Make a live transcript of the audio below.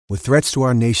With threats to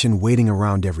our nation waiting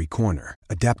around every corner,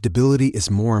 adaptability is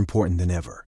more important than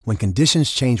ever. When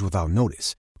conditions change without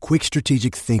notice, quick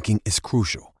strategic thinking is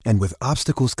crucial. And with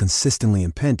obstacles consistently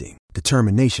impending,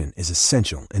 determination is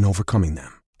essential in overcoming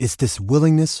them. It's this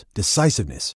willingness,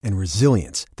 decisiveness, and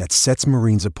resilience that sets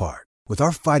Marines apart. With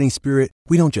our fighting spirit,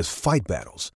 we don't just fight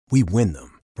battles, we win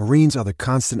them. Marines are the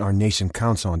constant our nation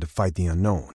counts on to fight the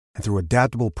unknown. And through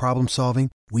adaptable problem solving,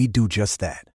 we do just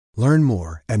that. Learn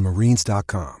more at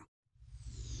marines.com.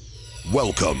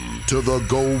 Welcome to the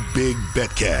Go Big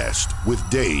Betcast with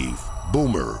Dave,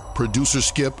 Boomer, producer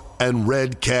Skip, and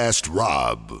Redcast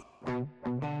Rob.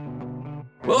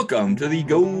 Welcome to the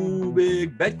Go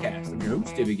Big Betcast. I'm your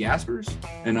host, David Gaspers,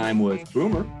 and I'm with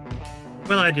Boomer.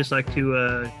 Well, I'd just like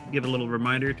to give a little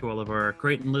reminder to all of our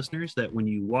Creighton listeners that when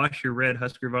you wash your red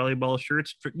Husker volleyball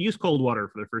shirts, use cold water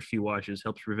for the first few washes.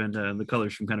 Helps prevent the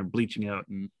colors from kind of bleaching out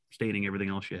and staining everything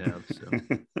else you have. So.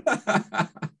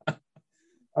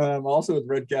 I'm also with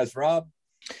Redcast Rob.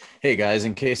 Hey, guys,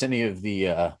 in case any of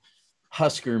the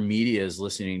Husker media is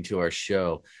listening to our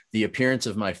show, the appearance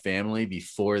of my family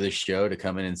before the show to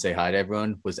come in and say hi to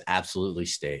everyone was absolutely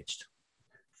staged.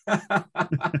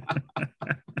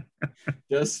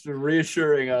 Just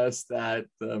reassuring us that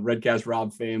the Redcast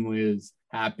Rob family is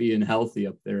happy and healthy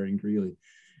up there in Greeley.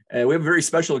 We have a very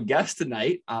special guest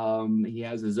tonight. He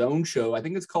has his own show. I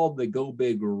think it's called the Go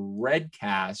Big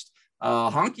Redcast.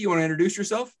 Honky, you want to introduce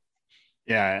yourself?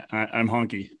 Yeah, I'm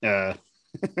Honky.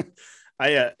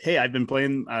 I've been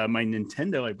playing my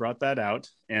Nintendo. I brought that out,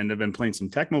 and I've been playing some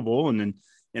Tecmo Bowl. And then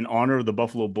in honor of the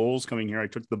Buffalo Bulls coming here, I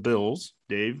took the Bills,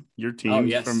 Dave, your team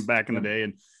from back in the day.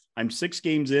 And I'm 6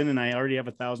 games in, and I already have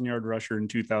a 1,000-yard rusher and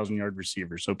 2,000-yard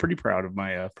receiver. So pretty proud of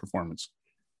my performance.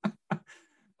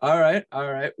 All right.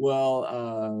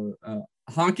 Well,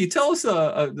 Honky, tell us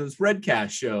this Redcast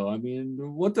show. I mean,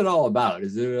 what's it all about?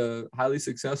 Is it a highly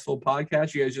successful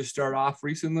podcast? You guys just start off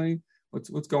recently.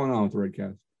 What's going on with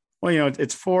Redcast? Well,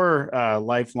 it's 4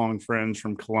 lifelong friends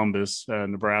from Columbus,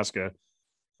 Nebraska,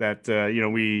 that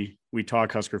we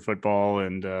talk Husker football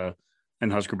and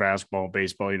Husker basketball,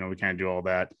 baseball. We can't do all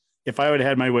that. If I would have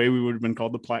had my way, we would have been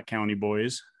called the Platte County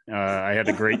Boys. I had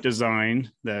a great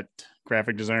design that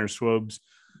graphic designer Swobes.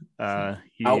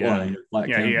 Outline.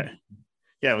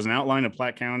 It was an outline of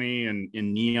Platte County and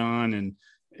in neon, and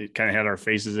it kind of had our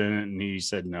faces in it. And he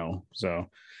said no.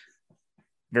 So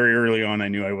very early on, I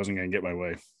knew I wasn't going to get my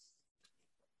way.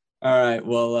 All right.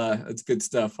 Well, it's good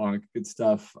stuff, Honk. Good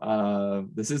stuff.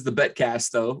 This is the Betcast,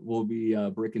 though. We'll be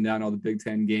breaking down all the Big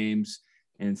Ten games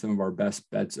and some of our best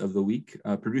bets of the week.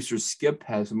 Producer Skip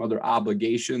has some other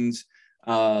obligations,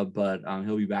 but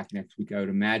he'll be back next week, I would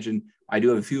imagine. I do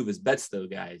have a few of his bets, though,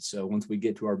 guys. So once we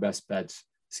get to our best bets,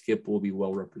 Skip will be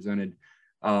well represented.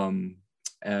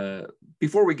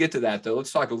 Before we get to that, though,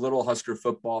 let's talk a little Husker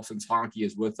football since Honky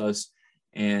is with us.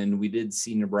 And we did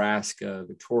see Nebraska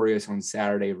victorious on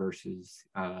Saturday versus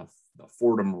the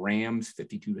Fordham Rams,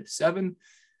 52-7.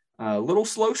 A little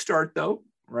slow start, though,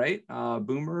 right?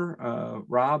 Boomer,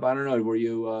 Rob, I don't know. Were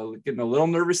you getting a little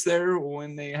nervous there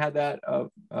when they had that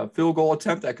field goal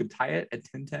attempt that could tie it at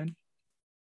 10-10?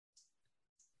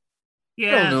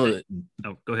 Yeah. I don't know that.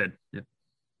 Oh, go ahead. Yeah.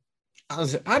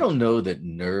 I don't know that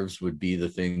nerves would be the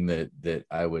thing that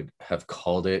I would have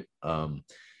called it.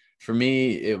 For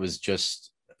me, it was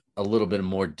just a little bit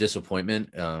more disappointment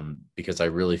because I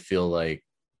really feel like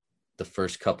the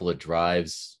first couple of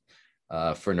drives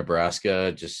for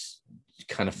Nebraska just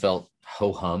kind of felt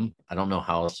ho-hum. I don't know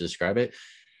how else to describe it.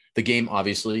 The game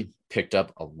obviously picked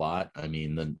up a lot. I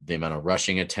mean, the amount of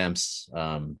rushing attempts,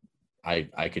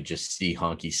 I could just see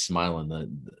Honky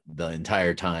smiling the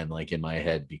entire time, like in my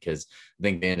head, because I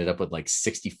think they ended up with like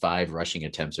 65 rushing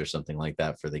attempts or something like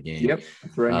that for the game. Yep,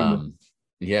 that's right.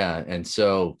 Yeah. And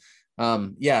so,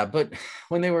 but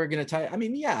when they were going to tie,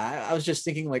 I was just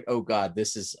thinking like, oh God,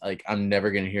 this is like, I'm never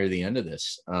going to hear the end of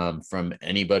this from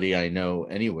anybody I know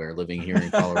anywhere living here in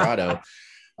Colorado.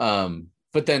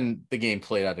 But then the game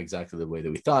played out exactly the way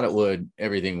that we thought it would.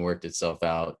 Everything worked itself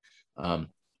out.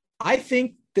 I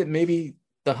think that maybe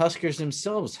the Huskers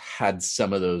themselves had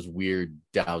some of those weird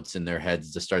doubts in their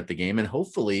heads to start the game. And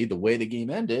hopefully the way the game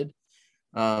ended,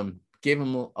 gave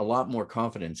them a lot more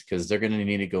confidence because they're going to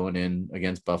need it going in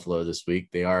against Buffalo this week.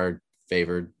 They are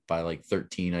favored by like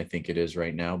 13, I think it is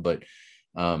right now. But,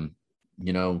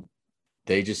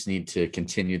 they just need to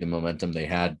continue the momentum they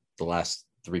had the last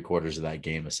 3 quarters of that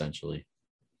game, essentially.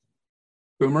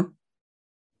 Boomer?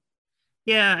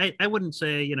 Yeah, I wouldn't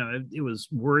say, it was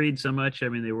worried so much. I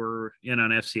mean, they were in an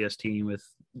FCS team with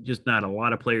just not a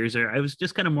lot of players there. I was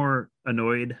just kind of more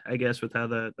annoyed, I guess, with how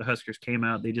the Huskers came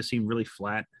out. They just seemed really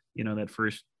flat, that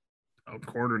first a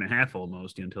quarter and a half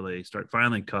almost until they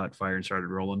finally caught fire and started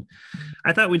rolling.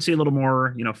 I thought we'd see a little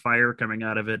more, fire coming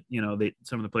out of it.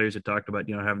 Some of the players had talked about,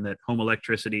 having that home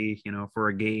electricity, for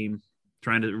a game,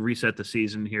 trying to reset the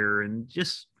season here and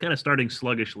just kind of starting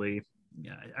sluggishly.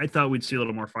 Yeah, I thought we'd see a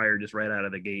little more fire just right out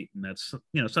of the gate. And that's,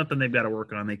 something they've got to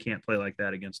work on. They can't play like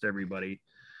that against everybody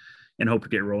and hope to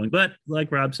get rolling. But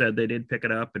like Rob said, they did pick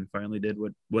it up and finally did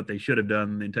what they should have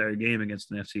done the entire game against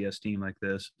an FCS team like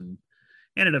this, and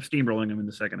ended up steamrolling them in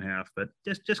the second half. But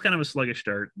just kind of a sluggish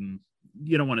start, and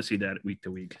you don't want to see that week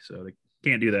to week. So they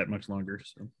can't do that much longer.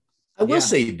 So I will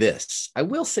say this.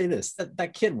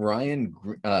 That kid Ryan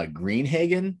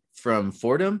Greenhagen from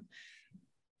Fordham,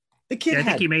 the kid I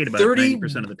think he made about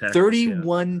 90% of the tackles.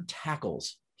 31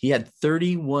 tackles. He had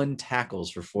 31 tackles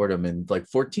for Fordham and like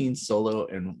 14 solo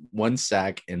and 1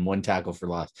 sack and 1 tackle for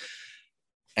loss.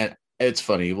 And it's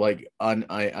funny, like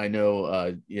I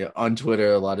know on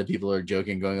Twitter, a lot of people are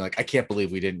joking, going like, I can't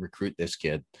believe we didn't recruit this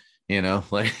kid.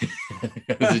 Like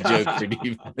it was a joke for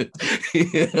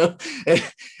defense,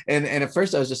 and at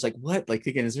first I was just like, what? Like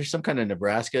thinking, is there some kind of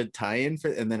Nebraska tie-in for?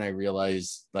 And then I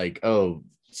realized like, oh,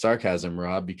 sarcasm,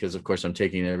 Rob, because of course I'm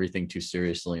taking everything too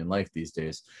seriously in life these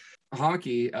days.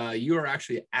 Honky, you were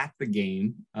actually at the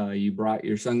game. You brought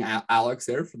your son Alex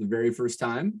there for the very first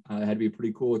time. It had to be a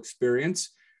pretty cool experience.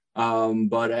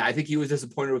 But I think he was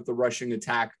disappointed with the rushing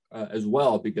attack as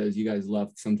well, because you guys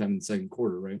left sometime in the second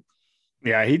quarter, right?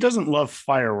 Yeah, he doesn't love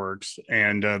fireworks.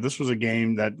 And this was a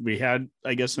game that we had,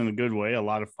 I guess, in a good way, a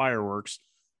lot of fireworks,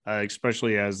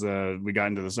 especially as we got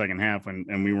into the second half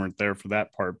and we weren't there for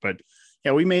that part. But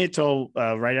yeah, we made it till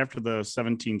right after the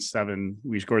 17-7.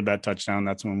 We scored that touchdown.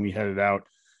 That's when we headed out,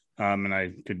 and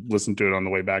I could listen to it on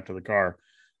the way back to the car.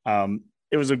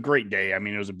 It was a great day. I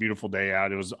mean, it was a beautiful day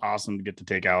out. It was awesome to get to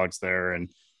take Alex there,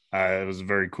 and it was a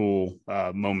very cool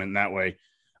moment in that way.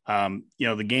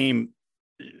 The game,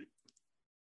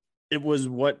 it is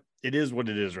what it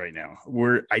is right now.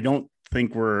 I don't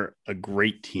think we're a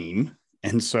great team,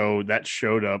 and so that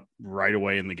showed up right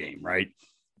away in the game, right?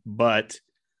 But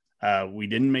we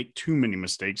didn't make too many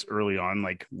mistakes early on.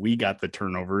 Like we got the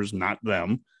turnovers, not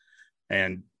them.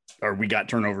 Or we got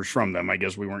turnovers from them. I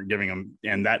guess we weren't giving them.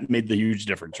 And that made the huge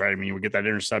difference, right? I mean, we get that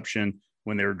interception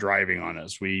when they were driving on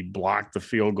us. We blocked the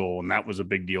field goal, and that was a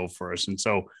big deal for us. And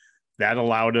so that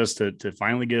allowed us to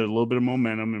finally get a little bit of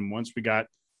momentum. And once we got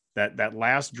that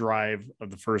last drive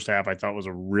of the first half, I thought was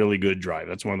a really good drive.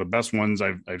 That's one of the best ones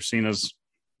I've seen us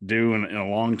do in a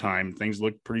long time. Things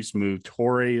look pretty smooth.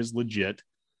 Torre is legit.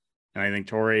 And I think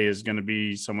Torre is going to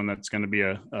be someone that's going to be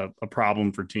a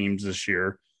problem for teams this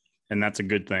year. And that's a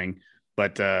good thing.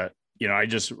 But, I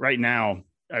just right now,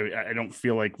 I don't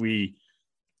feel like we're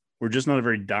just not a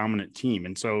very dominant team.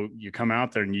 And so you come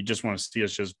out there and you just want to see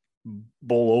us just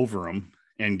bowl over them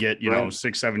and get,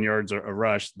 6-7 yards a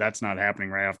rush. That's not happening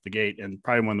right off the gate. And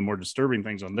probably one of the more disturbing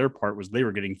things on their part was they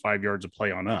were getting 5 yards of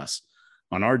play on us,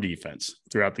 on our defense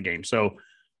throughout the game. So,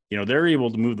 they're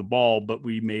able to move the ball, but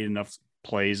we made enough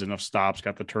plays, enough stops,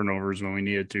 got the turnovers when we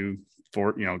needed to,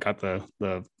 got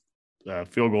the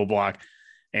field goal block,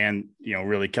 and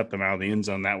really kept them out of the end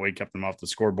zone that way, kept them off the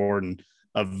scoreboard, and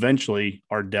eventually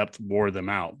our depth wore them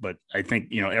out. But I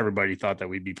think everybody thought that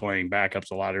we'd be playing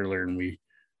backups a lot earlier than we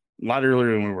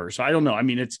were. So I don't know. I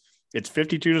mean, it's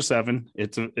 52-7.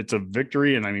 It's a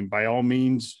victory, and I mean, by all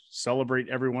means, celebrate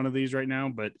every one of these right now.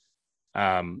 But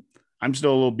I'm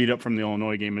still a little beat up from the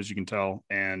Illinois game, as you can tell.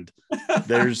 And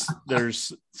there's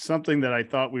something that I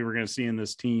thought we were going to see in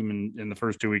this team in the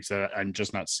first 2 weeks that I'm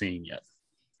just not seeing yet.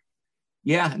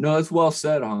 Yeah, no, it's well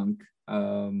said, Honk.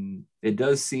 It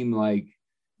does seem like,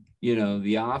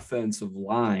 the offensive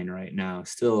line right now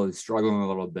still is struggling a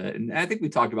little bit. And I think we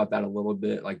talked about that a little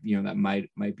bit, like, that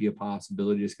might be a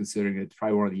possibility, just considering it's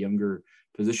probably one of the younger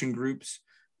position groups,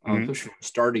 especially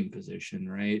starting position,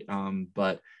 right?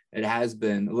 But it has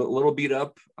been a little beat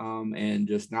up and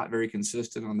just not very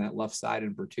consistent on that left side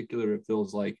in particular, it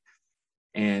feels like.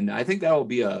 And I think that will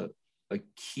be a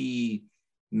key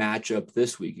matchup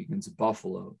this week against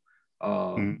Buffalo.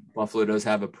 Buffalo does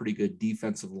have a pretty good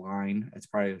defensive line. That's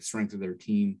probably a strength of their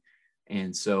team.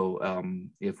 And so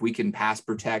if we can pass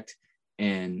protect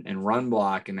and run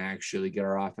block and actually get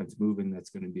our offense moving, that's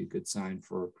going to be a good sign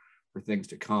for things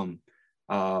to come.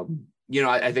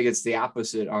 I think it's the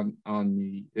opposite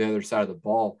on the other side of the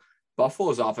ball.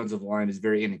 Buffalo's offensive line is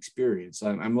very inexperienced.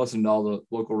 I'm listening to all the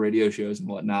local radio shows and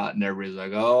whatnot, and everybody's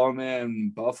like, oh,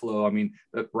 man, Buffalo. I mean,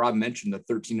 Rob mentioned the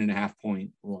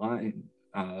 13.5-point line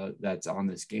that's on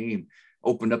this game.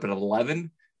 Opened up at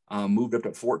 11. moved up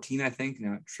to 14, I think.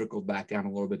 Now it trickled back down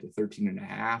a little bit to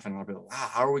 13.5. And I'll be like, wow,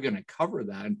 how are we going to cover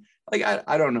that? And like,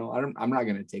 I don't know. I'm not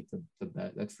going to take the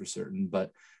bet. That's for certain.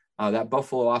 But that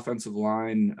Buffalo offensive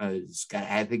line has got,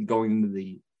 I think, going into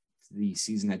the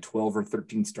season at 12 or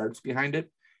 13 starts behind it.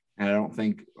 And I don't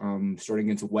think starting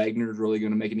against Wagner is really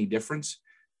going to make any difference.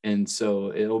 And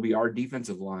so it'll be our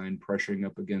defensive line pressuring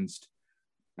up against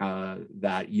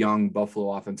that young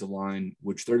Buffalo offensive line,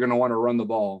 which they're going to want to run the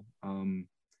ball.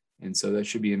 And so that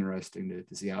should be interesting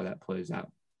to see how that plays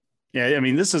out. Yeah, I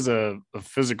mean, this is a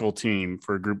physical team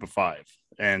for a group of five.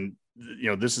 And, you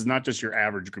know, this is not just your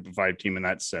average group of five team in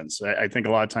that sense. I think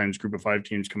a lot of times group of five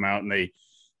teams come out and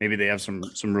maybe they have some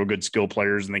real good skill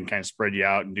players and they can kind of spread you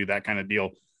out and do that kind of deal.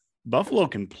 Buffalo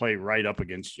can play right up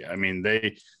against you. I mean,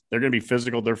 they're going to be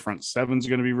physical. Their front seven's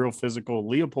going to be real physical.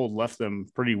 Leopold left them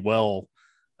pretty well.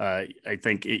 I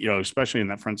think, you know, especially in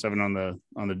that front seven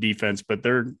on the defense, but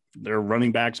they're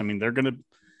running backs. I mean, they're going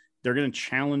to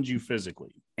challenge you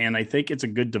physically. And I think it's a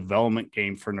good development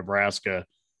game for Nebraska.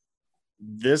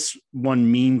 This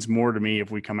one means more to me if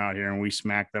we come out here and we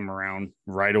smack them around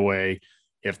right away.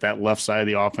 If that left side of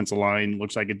the offensive line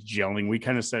looks like it's gelling, we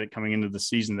kind of said it coming into the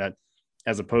season that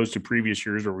as opposed to previous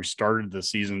years where we started the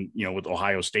season, you know, with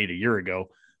Ohio State a year ago,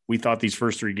 we thought these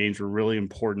first three games were really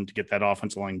important to get that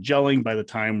offensive line gelling by the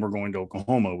time we're going to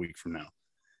Oklahoma a week from now.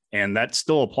 And that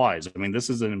still applies. I mean, this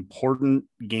is an important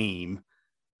game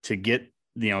to get,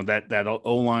 you know, that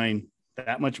O-line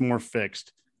that much more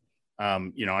fixed.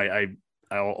 You know,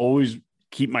 I'll always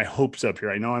keep my hopes up here.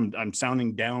 I know I'm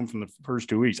sounding down from the first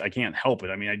 2 weeks. I can't help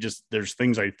it. I mean, there's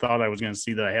things I thought I was going to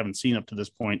see that I haven't seen up to this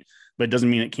point, but it doesn't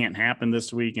mean it can't happen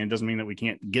this week. And it doesn't mean that we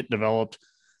can't get developed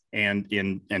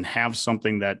and have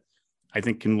something that I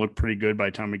think can look pretty good by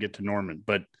the time we get to Norman.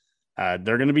 But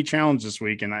they're going to be challenged this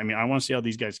week. And I mean, I want to see how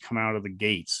these guys come out of the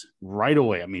gates right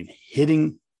away. I mean,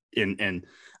 hitting and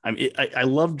I mean, I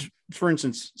loved, for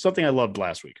instance, something I loved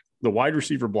last week, the wide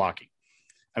receiver blocking.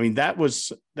 I mean, that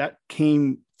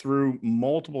came through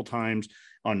multiple times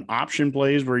on option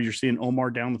plays where you're seeing Omar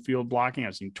down the field blocking.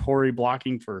 I've seen Torrey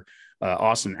blocking for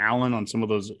Austin Allen on some of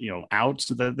those, you know, outs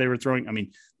that they were throwing. I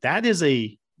mean,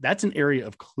 that's an area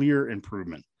of clear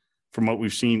improvement from what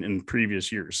we've seen in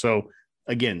previous years. So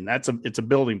again, it's a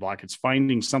building block. It's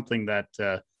finding something that,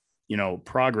 you know,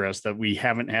 progress that we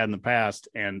haven't had in the past.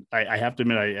 And I have to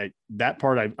admit, that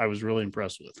part I was really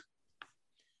impressed with.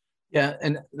 Yeah,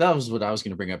 and that was what I was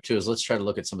going to bring up too, is let's try to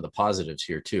look at some of the positives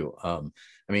here too. I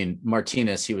mean,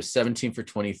 Martinez, he was 17 for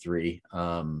 23,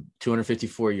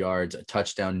 254 yards, a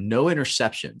touchdown, no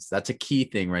interceptions. That's a key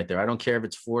thing right there. I don't care if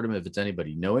it's Fordham, if it's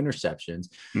anybody, no interceptions.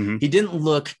 Mm-hmm. He didn't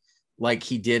look like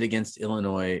he did against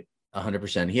Illinois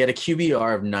 100%. He had a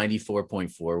QBR of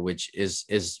 94.4, which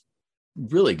is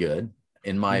really good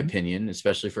in my opinion,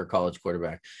 especially for a college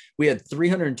quarterback. We had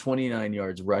 329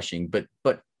 yards rushing, but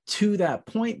to that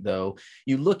point, though,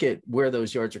 you look at where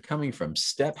those yards are coming from.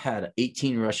 Stepp had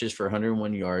 18 rushes for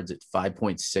 101 yards at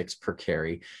 5.6 per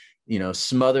carry. You know,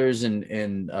 Smothers and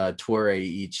Toure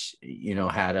each, you know,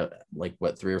 had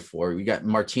 3 or 4. We got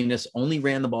Martinez only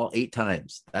ran the ball 8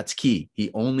 times. That's key.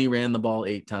 He only ran the ball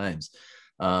 8 times.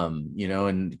 You know,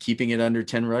 and keeping it under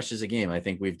 10 rushes a game. I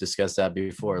think we've discussed that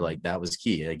before. Like, that was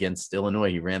key. Against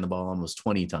Illinois, he ran the ball almost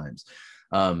 20 times.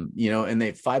 You know, and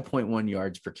they 5.1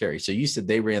 yards per carry. So you said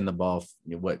they ran the ball,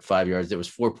 5 yards? It was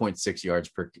 4.6 yards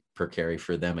per carry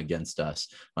for them against us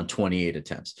on 28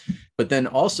 attempts. But then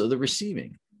also the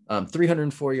receiving,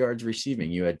 304 yards receiving.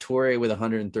 You had Torrey with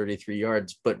 133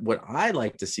 yards. But what I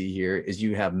like to see here is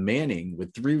you have Manning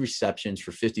with 3 receptions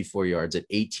for 54 yards at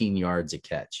 18 yards a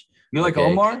catch. You like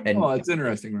Omar? It's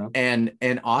interesting, Rob. And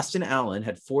Austin Allen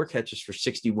had 4 catches for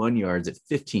 61 yards at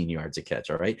 15 yards a catch.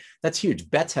 All right. That's huge.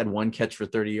 Betts had 1 catch for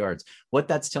 30 yards. What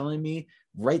that's telling me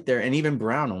right there. And even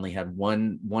Brown only had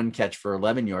one catch for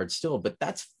 11 yards still, but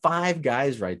that's 5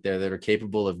 guys right there that are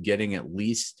capable of getting at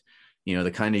least, you know,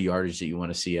 the kind of yardage that you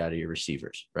want to see out of your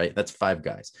receivers, right? That's 5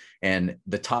 guys. And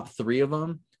the top 3 of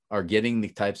them are getting the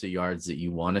types of yards that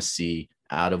you want to see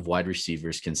out of wide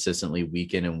receivers consistently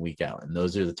week in and week out. And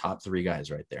those are the top 3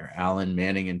 guys right there, Allen,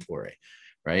 Manning, and Torrey,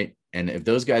 right? And if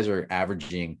those guys are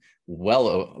averaging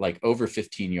over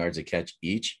 15 yards a catch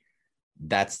each,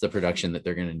 that's the production that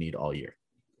they're going to need all year.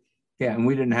 Yeah, and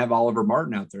we didn't have Oliver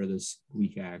Martin out there this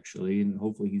week, actually, and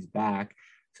hopefully he's back.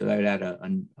 So that would add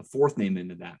a 4th name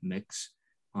into that mix.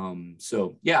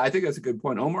 So, yeah, I think that's a good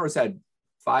point. Omar's had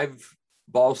 5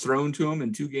 balls thrown to him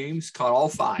in 2 games, caught all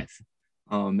 5.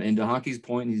 And to Honky's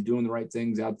point, he's doing the right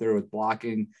things out there with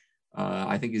blocking.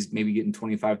 I think he's maybe getting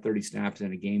 25, 30 snaps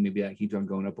in a game. Maybe that keeps on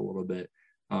going up a little bit.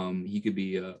 He could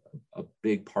be a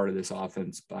big part of this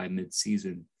offense by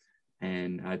midseason.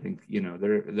 And I think,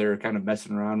 they're kind of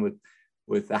messing around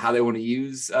with how they want to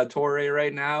use Torre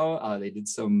right now. They did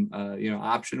some,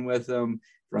 option with him,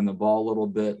 run the ball a little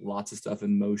bit, lots of stuff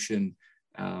in motion.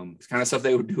 It's kind of stuff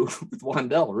they would do with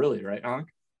Wandell, really, right, Hank?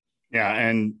 Yeah,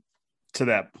 and to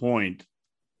that point,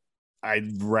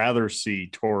 I'd rather see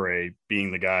Torre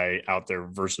being the guy out there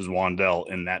versus Wandell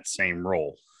in that same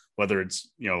role, whether it's,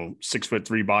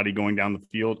 6'3" body going down the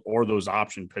field or those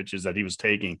option pitches that he was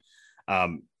taking.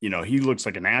 He looks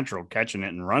like a natural catching it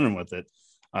and running with it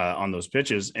on those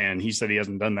pitches. And he said he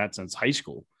hasn't done that since high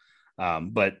school.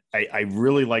 But I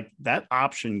really like that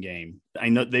option game. I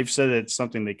know they've said it's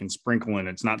something they can sprinkle in.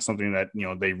 It's not something that,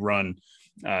 they run.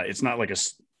 It's not like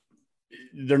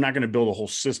they're not going to build a whole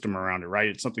system around it, right?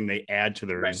 It's something they add to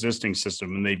their existing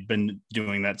system, and they've been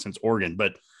doing that since Oregon.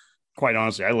 But quite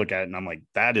honestly, I look at it and I'm like,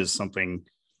 that is something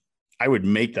I would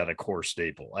make that a core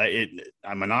staple.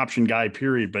 I'm an option guy,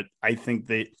 period. But I think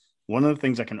one of the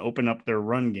things that can open up their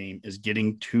run game is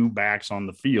getting two backs on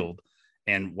the field.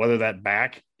 And whether that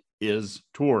back is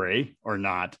Torre or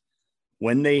not,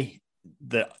 when the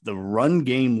run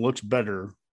game looks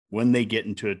better when they get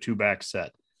into a two-back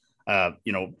set.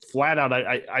 Flat out,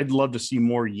 I'd love to see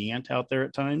more Yant out there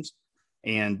at times.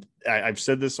 And I've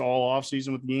said this all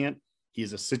offseason with Yant.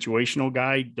 He's a situational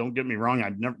guy. Don't get me wrong.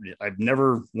 I've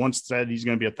never once said he's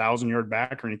going to be 1,000-yard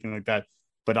back or anything like that.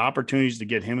 But opportunities to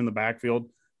get him in the backfield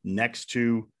next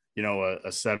to, a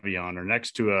Sevion or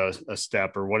next to a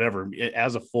Step or whatever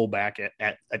as a fullback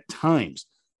at times,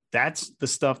 that's the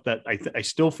stuff that I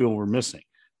still feel we're missing.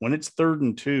 When it's 3rd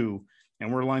and 2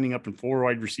 and we're lining up in 4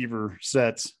 wide receiver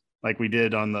sets like we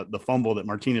did on the fumble that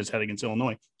Martinez had against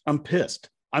Illinois, I'm pissed.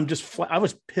 I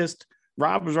was pissed.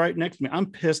 Rob was right next to me. I'm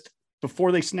pissed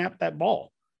before they snapped that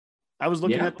ball. I was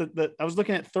looking at I was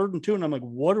looking at 3rd and 2 and I'm like,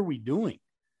 what are we doing?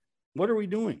 What are we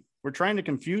doing? We're trying to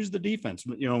confuse the defense.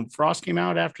 Frost came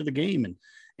out after the game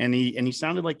and he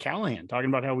sounded like Callahan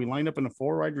talking about how we lined up in a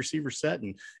 4 wide receiver set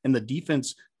and the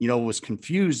defense, was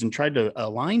confused and tried to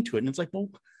align to it. And it's like, well,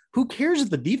 who cares if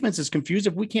the defense is confused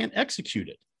if we can't execute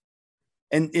it?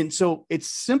 And so it's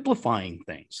simplifying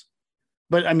things.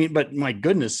 But my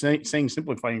goodness, saying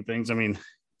simplifying things,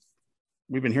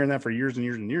 we've been hearing that for years and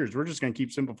years and years. We're just going to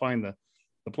keep simplifying the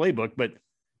playbook, but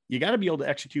you got to be able to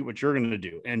execute what you're going to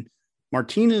do. And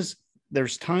Martinez,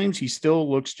 there's times he still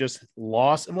looks just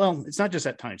lost. Well, it's not just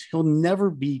at times. He'll never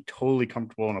be totally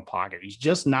comfortable in a pocket. He's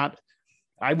just not.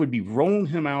 I would be rolling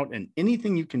him out, and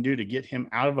anything you can do to get him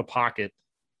out of a pocket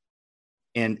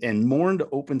and more into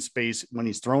open space when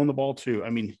he's throwing the ball too.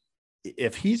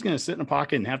 If he's going to sit in a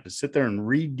pocket and have to sit there and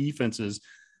read defenses,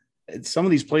 some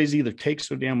of these plays either take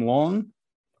so damn long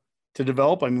to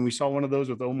develop. We saw one of those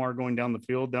with Omar going down the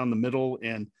field, down the middle,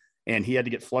 and he had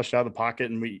to get flushed out of the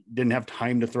pocket, and we didn't have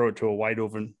time to throw it to a wide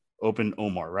open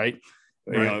Omar, right?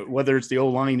 Whether it's the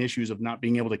O-line issues of not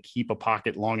being able to keep a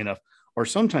pocket long enough, or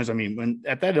sometimes, when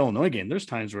at that Illinois game, there's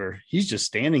times where he's just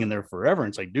standing in there forever. And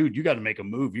it's like, dude, you got to make a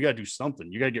move. You got to do something.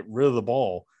 You got to get rid of the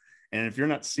ball. And if you're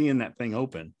not seeing that thing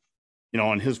open,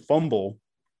 on his fumble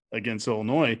against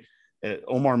Illinois,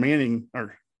 Omar Manning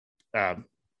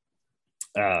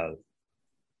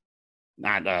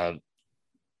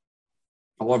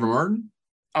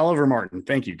Oliver Martin.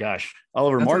 Thank you. Gosh.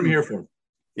 Oliver That's Martin. What I'm here for.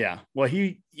 Yeah. Well,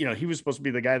 he was supposed to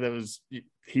be the guy that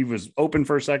he was open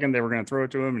for a second. They were going to throw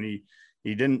it to him and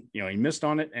he didn't, he missed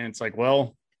on it. And it's like,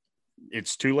 well,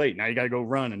 it's too late. Now you got to go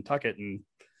run and tuck it and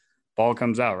ball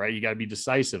comes out, right? You got to be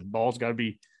decisive. Ball's got to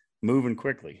be moving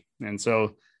quickly. And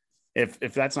so if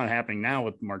that's not happening now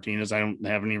with Martinez, I don't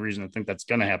have any reason to think that's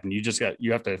going to happen.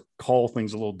 You have to call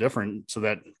things a little different so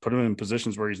that put him in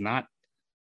positions where he's not,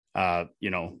 where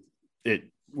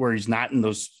he's not in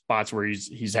those spots where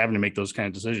he's having to make those kind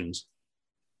of decisions.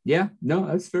 Yeah, no,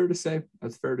 that's fair to say.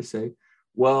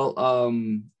 Well,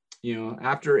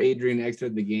 after Adrian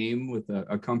exited the game with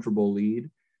a comfortable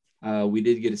lead, we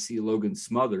did get to see Logan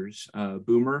Smothers.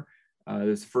 Boomer,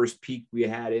 this is the first peek we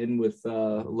had in with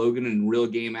Logan in real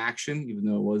game action, even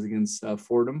though it was against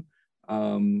Fordham.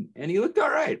 And he looked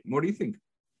all right. What do you think?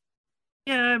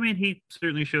 Yeah, he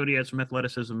certainly showed he had some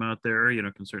athleticism out there,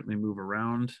 can certainly move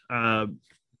around. I'm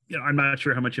not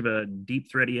sure how much of a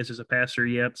deep threat he is as a passer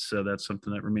yet, so that's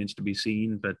something that remains to be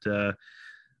seen. But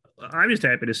I'm just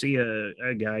happy to see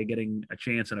a guy getting a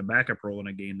chance in a backup role in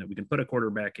a game that we can put a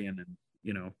quarterback in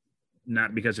and,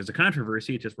 not because it's a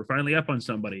controversy, it's just we're finally up on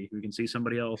somebody. We can see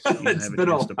somebody else have a chance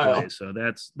to play. So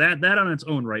that on its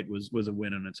own right was a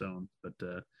win on its own. But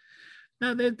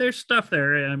no, there's stuff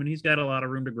there. He's got a lot of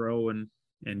room to grow and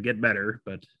get better,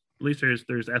 but at least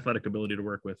there's athletic ability to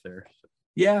work with there. So.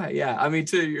 Yeah.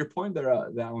 To your point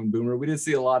there, that one, Boomer, we did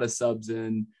see a lot of subs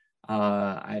in.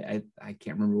 I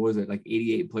can't remember, what was it, like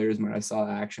 88 players might I saw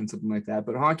action, something like that.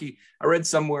 But Honky, I read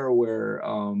somewhere where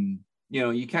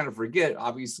you kind of forget,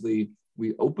 obviously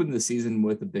we opened the season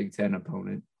with a Big Ten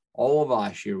opponent. All of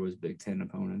last year was Big Ten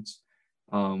opponents.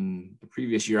 The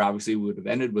previous year obviously would have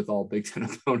ended with all Big Ten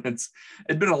opponents.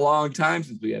 It'd been a long time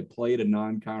since we had played a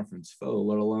non-conference foe,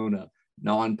 let alone a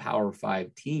non-Power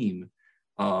 5 team.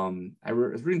 I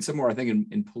was reading somewhere, I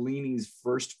think in Pelini's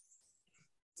first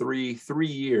three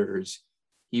years,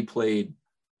 he played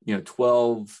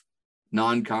 12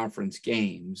 non-conference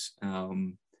games,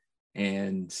 and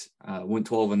went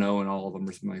 12-0 in all of them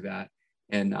or something like that.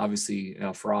 And obviously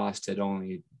Frost had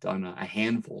only done a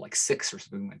handful, like 6 or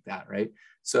something like that, right?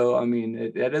 So I mean,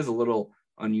 it is a little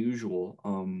unusual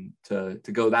to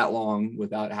go that long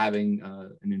without having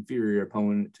an inferior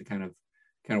opponent to kind of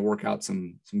work out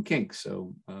some kinks.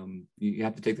 So you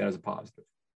have to take that as a positive.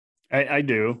 I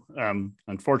do.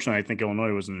 Unfortunately, I think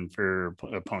Illinois was an inferior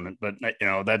opponent, but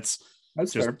that's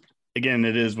just fair. Again,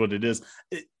 it is what it is.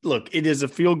 Look, it is a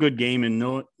feel-good game in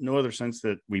no other sense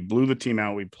that we blew the team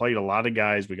out. We played a lot of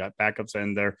guys. We got backups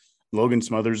in there. Logan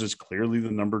Smothers is clearly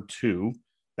the number 2.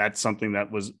 That's something that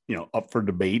was, up for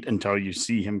debate until you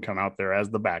see him come out there as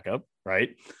the backup,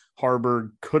 right?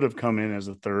 Harburg could have come in as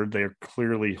a 3rd. They're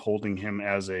clearly holding him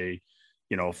as a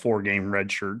 4-game red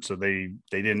shirt. So they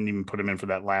didn't even put him in for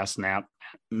that last snap.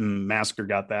 Masker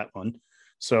got that one.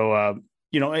 So,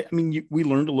 we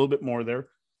learned a little bit more there.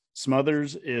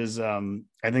 Smothers is, I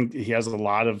think he has a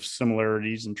lot of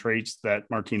similarities and traits that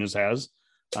Martinez has.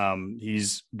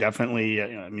 He's definitely,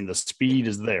 the speed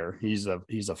is there. He's a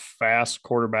fast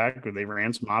quarterback. They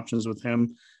ran some options with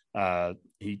him.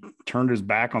 He turned his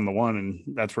back on the one, and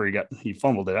that's where he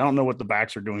fumbled it. I don't know what the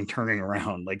backs are doing turning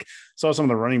around. Like, saw some of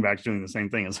the running backs doing the same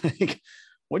thing. It's like,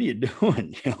 what are you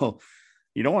doing?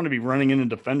 You don't want to be running into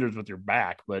defenders with your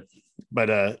back, but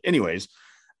anyways,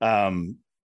 but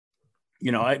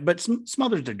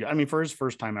Smothers did good. I mean, for his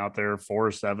first time out there,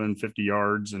 4-7, 50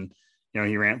 yards, and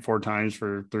he ran 4 times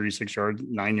for 36 yards,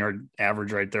 9-yard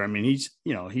average right there. I mean, he's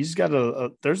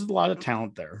got there's a lot of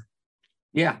talent there.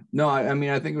 Yeah, no, I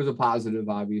mean, I think it was a positive,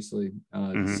 obviously,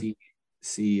 to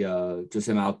see just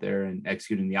him out there and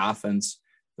executing the offense.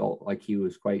 Felt like he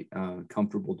was quite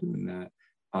comfortable doing that.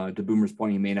 To Boomer's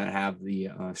point, he may not have the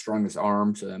strongest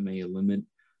arm, so that may limit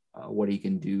what he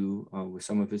can do with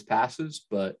some of his passes,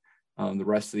 but the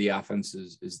rest of the offense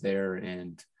is there,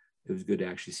 and it was good to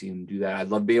actually see him do that. I'd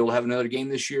love to be able to have another game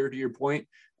this year, to your point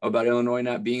about Illinois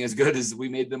not being as good as we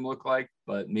made them look like,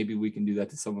 but maybe we can do that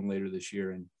to someone later this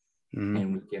year, and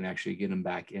we can actually get them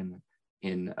back in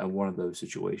one of those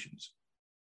situations.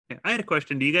 Yeah, I had a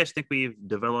question. Do you guys think we've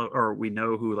developed, or we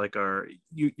know who, like,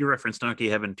 you referenced Donkey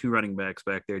having 2 running backs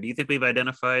back there. Do you think we've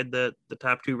identified the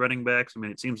top 2 running backs? I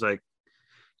mean, it seems like,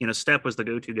 Stepp was the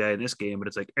go-to guy in this game, but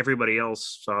it's like everybody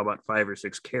else saw about 5 or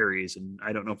 6 carries, and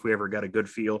I don't know if we ever got a good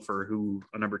feel for who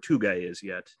a number 2 guy is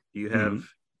yet. Do you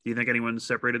think anyone's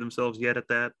separated themselves yet at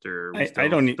that, or I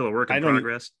don't still a work in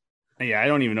progress? Yeah, I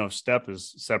don't even know if Stepp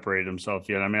has separated himself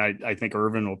yet. I mean, I think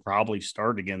Irvin will probably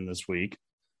start again this week.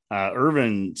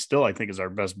 Irvin still, I think, is our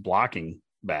best blocking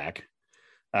back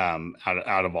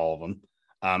out of all of them.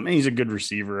 And he's a good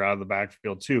receiver out of the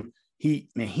backfield too. He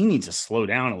needs to slow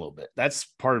down a little bit. That's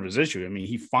part of his issue. I mean,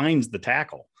 he finds the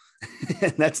tackle.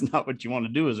 And that's not what you want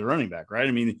to do as a running back, right?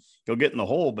 I mean, he'll get in the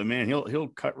hole, but man, he'll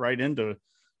cut right into,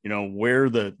 where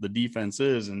the defense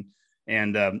is,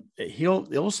 and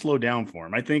he'll slow down for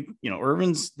him. I think,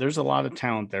 there's a lot of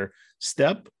talent there.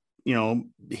 Stepp,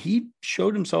 he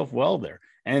showed himself well there,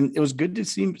 and it was good to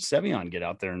see Sevion get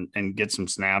out there and get some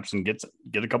snaps and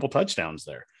get a couple touchdowns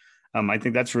there. I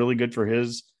think that's really good for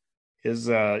his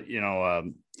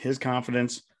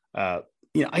confidence.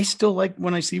 I still like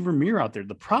when I see Rahmir out there.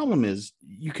 The problem is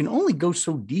you can only go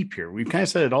so deep here. We've kind of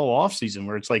said it all off season,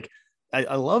 where it's like,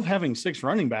 I love having 6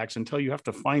 running backs until you have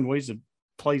to find ways to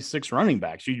play 6 running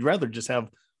backs. You'd rather just have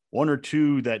 1 or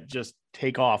 2 that just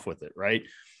take off with it. Right.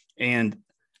 And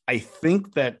I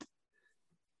think that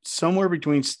somewhere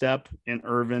between Stepp and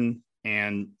Irvin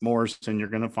and Morrison, you're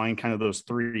going to find kind of those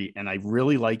 3. And I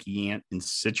really like Yant in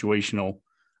situational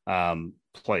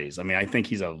plays. I mean, I think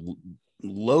he's a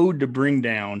load to bring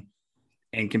down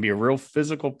and can be a real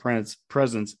physical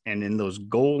presence. And in those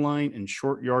goal line and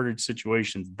short yardage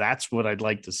situations, that's what I'd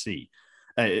like to see.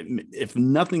 If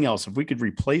nothing else, if we could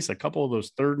replace a couple of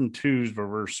those 3rd and 2s where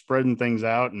we're spreading things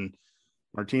out and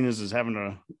Martinez is having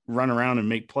to run around and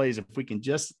make plays, if we can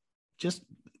just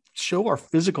show our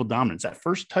physical dominance. That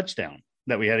first touchdown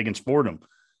that we had against Fordham,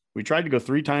 we tried to go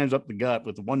 3 times up the gut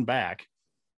with 1 back,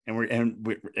 and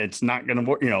it's not going to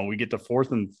work. We get to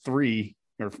 4th and 3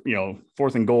 or,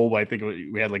 4th and goal. I think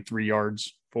we had like 3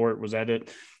 yards for it. Was that it?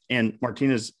 And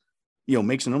Martinez,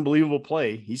 makes an unbelievable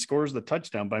play. He scores the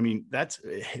touchdown. But I mean,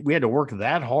 we had to work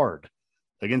that hard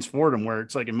against Fordham, where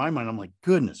it's like, in my mind, I'm like,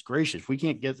 goodness gracious, we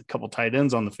can't get a couple tight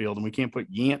ends on the field, and we can't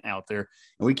put Yant out there,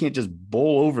 and we can't just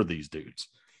bowl over these dudes.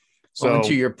 So,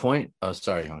 to your point, oh,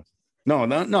 sorry, Hon. No.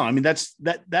 I mean, that's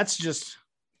just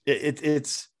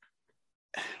it's.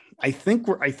 I think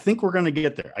we're going to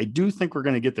get there. I do think we're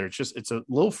going to get there. It's a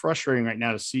little frustrating right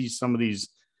now to see some of these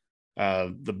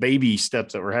the baby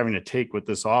steps that we're having to take with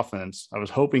this offense. I was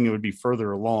hoping it would be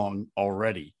further along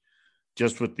already,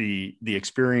 just with the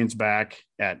experience back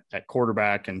at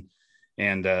quarterback and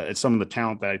it's some of the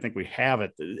talent that I think we have.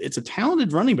 It's a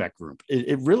talented running back group.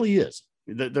 It really is.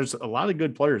 There's a lot of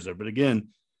good players there, but again,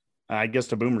 I guess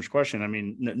to Boomer's question, I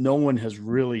mean, no one has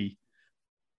really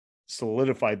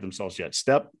solidified themselves yet.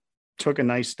 Stepp took a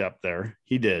nice step there.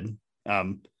 He did.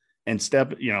 And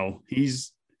Stepp,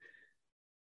 he's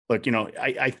like,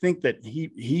 I think that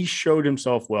he showed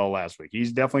himself well last week.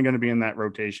 He's definitely going to be in that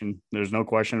rotation. There's no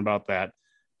question about that.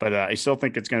 But I still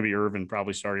think it's going to be Irvin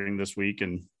probably starting this week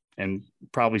and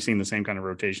probably seeing the same kind of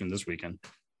rotation this weekend.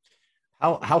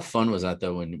 How fun was that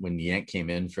though when Yank came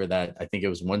in for that? I think it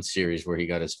was one series where he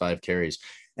got his 5 carries,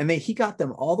 and he got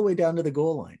them all the way down to the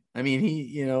goal line. I mean,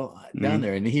 he down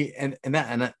there,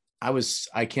 and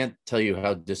I can't tell you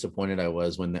how disappointed I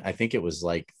was when I think it was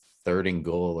like 3rd and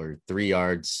goal or 3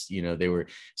 yards.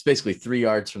 It's basically 3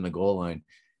 yards from the goal line,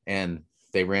 and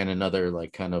they ran another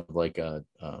like kind of like a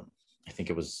I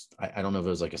think it was I don't know if it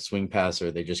was like a swing pass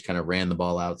or they just kind of ran the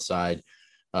ball outside.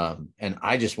 And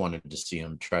I just wanted to see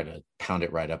them try to pound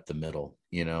it right up the middle,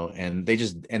 and they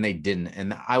didn't.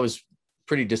 And I was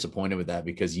pretty disappointed with that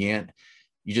because Yant,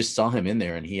 you just saw him in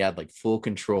there and he had like full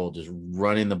control, just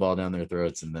running the ball down their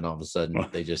throats. And then all of a sudden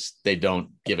they don't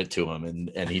give it to him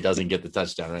and he doesn't get the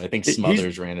touchdown. Right? I think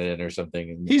Smothers ran it in or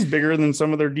something. And he's bigger than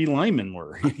some of their D linemen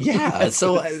were. Yeah.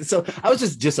 So I was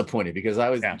just disappointed because I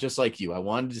was just like you. I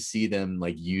wanted to see them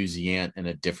like use Yant in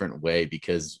a different way,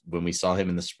 because when we saw him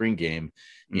in the spring game,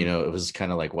 it was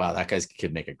kind of like, wow, that guy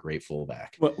could make a great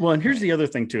fullback. Well, and here's the other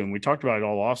thing too, and we talked about it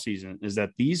all offseason, is that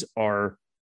these are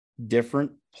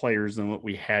different players than what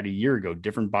we had a year ago,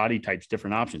 different body types,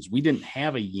 different options. We didn't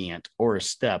have a Yant or a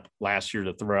Stepp last year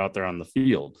to throw out there on the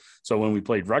field. So when we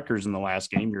played Rutgers in the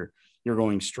last game, you're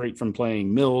going straight from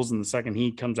playing Mills, and the second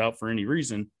he comes out for any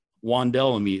reason,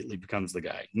 Wandell immediately becomes the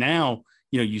guy. Now,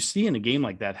 you see in a game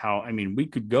like that how, I mean, we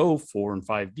could go 4 and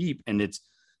 5 deep, and it's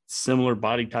similar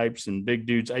body types and big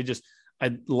dudes.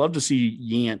 I'd love to see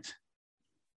Yant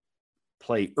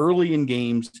play early in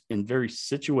games in very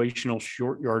situational,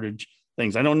 short yardage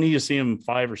things. I don't need to see him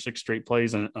 5 or 6 straight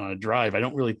plays on a drive. I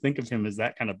don't really think of him as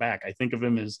that kind of back. I think of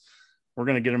him as, we're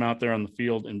going to get him out there on the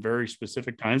field in very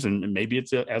specific times, and maybe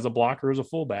it's as a blocker, as a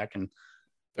fullback, and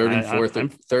third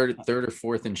or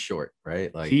fourth and short,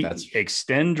 right? Like that's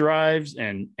extend drives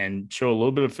and show a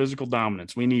little bit of physical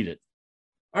dominance. We need it.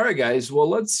 All right, guys. Well,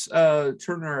 let's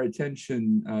turn our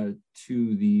attention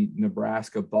to the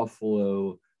Nebraska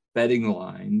Buffalo betting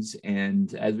lines.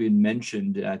 And as we had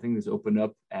mentioned, I think this opened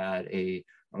up at an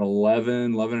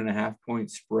 11 and a half point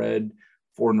spread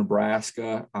for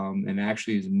Nebraska, and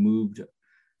actually has moved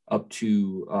up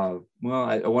to,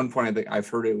 at one point, I think I've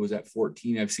heard it was at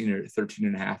 14. I've seen it at 13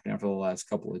 and a half now for the last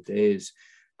couple of days.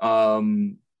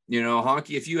 Honky,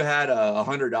 if you had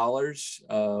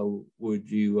 $100, would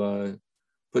you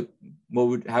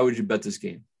how would you bet this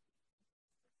game?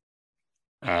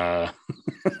 I'm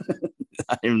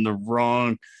the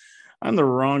wrong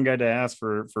guy to ask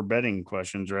for betting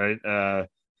questions, right?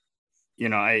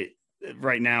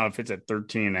 Right now, if it's at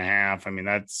 13 and a half, I mean,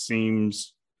 that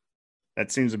seems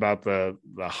about the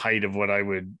height of what I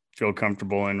would feel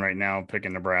comfortable in right now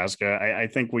picking Nebraska. I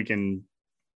think we can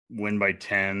win by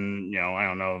 10, I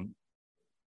don't know,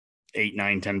 8,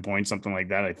 9, 10 points, something like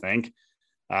that. I think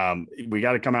we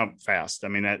got to come out fast. I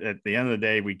mean, at the end of the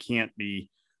day, we can't be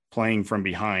playing from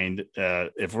behind.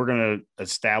 If we're going to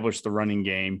establish the running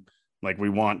game like we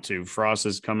want to, Frost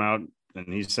has come out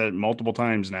and he said it multiple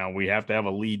times now, we have to have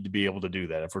a lead to be able to do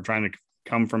that. If we're trying to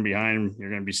come from behind, you're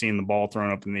going to be seeing the ball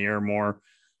thrown up in the air more.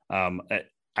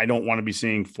 I don't want to be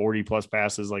seeing 40 plus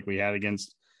passes like we had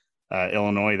against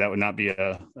Illinois. That would not be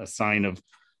a sign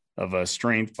of a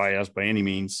strength by us by any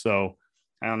means. So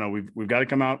I don't know. We've got to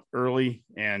come out early,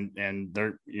 and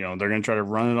they're going to try to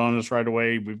run it on us right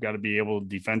away. We've got to be able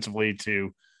defensively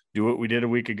to do what we did a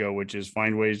week ago, which is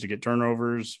find ways to get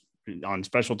turnovers on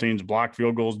special teams, block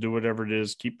field goals, do whatever it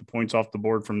is, keep the points off the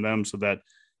board from them, so that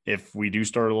if we do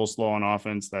start a little slow on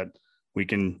offense, that we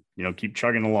can keep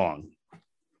chugging along.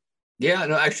 Yeah,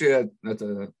 no, actually,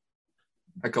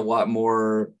 like a lot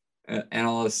more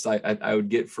analysts I would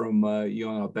get from you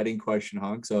on a betting question,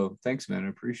 Hunk. So thanks, man. I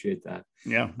appreciate that.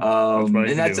 Yeah.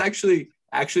 And that's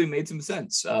actually made some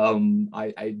sense.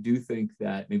 I do think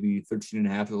that maybe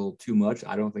 13.5 is a little too much.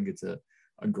 I don't think it's a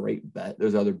great bet.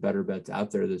 There's other better bets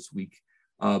out there this week.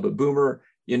 But Boomer,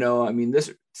 I mean,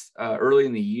 this early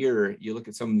in the year, you look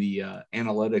at some of the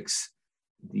analytics,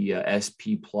 the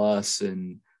SP plus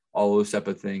and all those type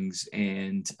of things.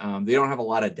 And they don't have a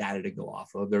lot of data to go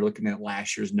off of. They're looking at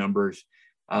last year's numbers.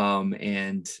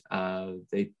 And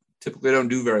they typically don't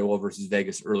do very well versus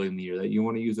Vegas early in the year. That you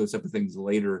want to use those type of things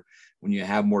later when you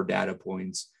have more data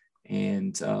points.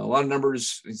 And a lot of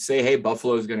numbers say, hey,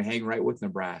 Buffalo is going to hang right with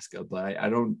Nebraska, but I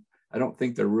don't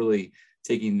think they're really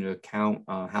taking into account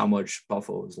how much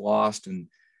Buffalo has lost and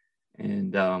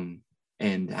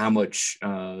how much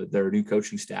their new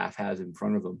coaching staff has in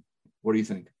front of them. What do you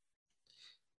think?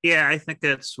 Yeah, I think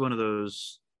that's one of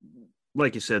those,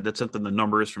 like you said, that's something the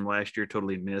numbers from last year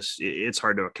totally miss. It's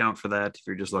hard to account for that if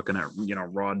you're just looking at,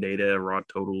 raw data, raw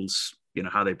totals,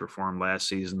 how they performed last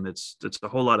season. It's a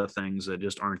whole lot of things that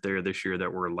just aren't there this year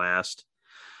that were last.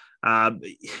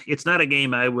 It's not a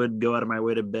game I would go out of my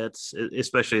way to bet,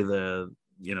 especially the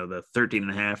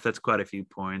 13.5. That's quite a few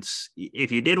points.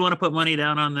 If you did want to put money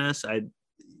down on this,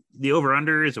 the over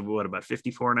under is about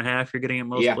 54.5 you're getting at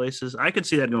most places. I could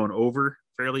see that going over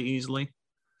fairly easily.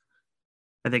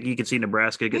 I think you could see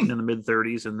Nebraska getting in the mid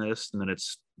 30s in this, and then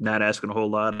it's not asking a whole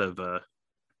lot of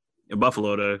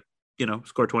Buffalo to,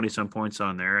 score 20 some points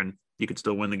on there, and you could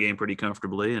still win the game pretty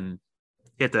comfortably and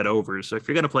hit that over. So if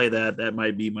you're going to play that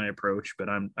might be my approach, but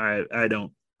I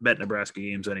don't bet Nebraska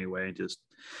games anyway, just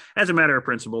as a matter of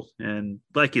principle. And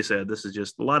like you said, this is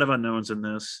just a lot of unknowns in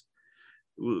this.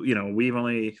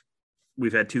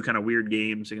 We've had two kind of weird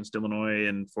games against Illinois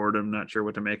and Fordham. Not sure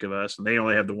what to make of us, and they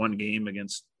only have the one game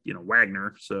against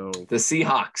Wagner. So the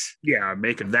Seahawks. Yeah,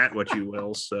 make of that what you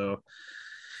will. So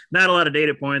not a lot of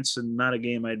data points, and not a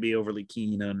game I'd be overly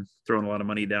keen on throwing a lot of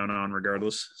money down on,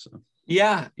 regardless. So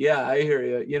yeah, I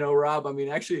hear you. Rob. I mean,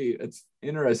 actually, it's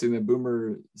interesting that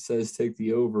Boomer says take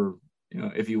the over.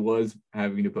 If he was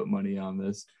having to put money on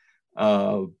this,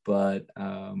 but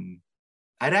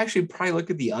I'd actually probably look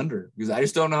at the under, because I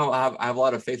just don't know. I have a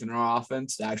lot of faith in our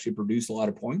offense to actually produce a lot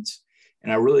of points.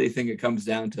 And I really think it comes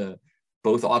down to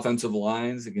both offensive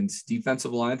lines against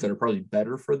defensive lines that are probably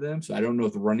better for them. So I don't know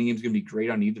if the running game is going to be great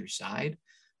on either side.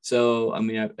 So, I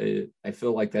mean, I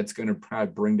feel like that's going to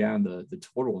probably bring down the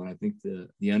total. And I think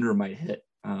the under might hit.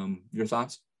 Your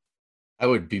thoughts? I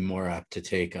would be more apt to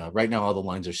take right now. All the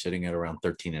lines are sitting at around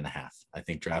 13.5. I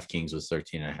think DraftKings was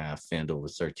 13.5. FanDuel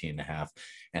was 13.5.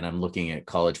 And I'm looking at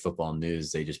College Football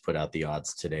News. They just put out the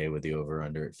odds today with the over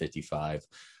under at 55.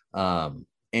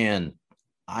 And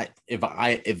if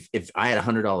I had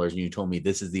 $100 and you told me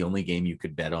this is the only game you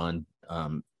could bet on,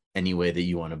 any way that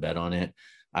you want to bet on it,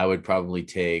 I would probably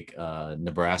take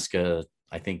Nebraska.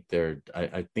 I think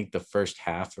I think the first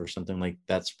half or something like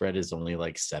that spread is only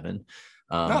like 7.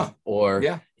 Or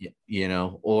the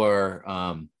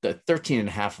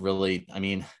 13.5 really, I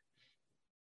mean,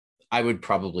 I would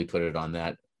probably put it on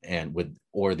that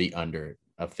or the under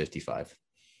of 55.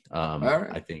 Right.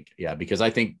 I think, because I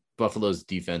think Buffalo's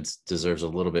defense deserves a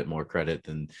little bit more credit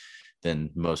than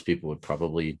most people would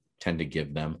probably tend to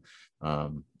give them.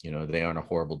 They aren't a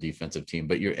horrible defensive team,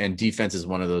 but defense is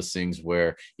one of those things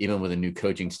where even with a new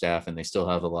coaching staff and they still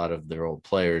have a lot of their old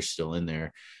players still in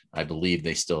there, I believe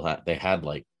they had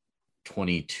like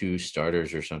 22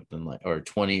 starters or something or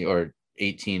 20 or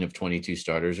 18 of 22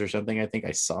 starters or something. I think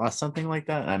I saw something like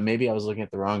that. Maybe I was looking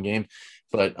at the wrong game,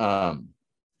 but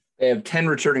they have 10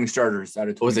 returning starters out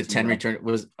of 22. Was it 10 return?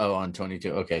 On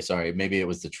 22? Okay, sorry. Maybe it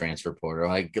was the transfer portal.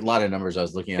 Like a lot of numbers I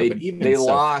was looking at. But even they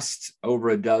lost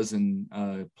over a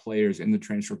dozen players in the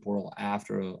transfer portal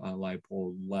after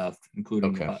Leipold left,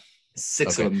 including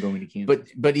 6 of them going to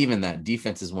Kansas. But even that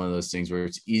defense is one of those things where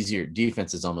it's easier.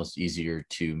 Defense is almost easier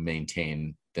to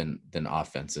maintain than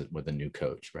offense with a new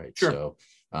coach, right? Sure. So,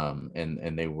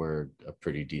 and they were a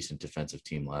pretty decent defensive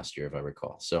team last year, if I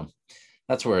recall. So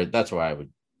that's where I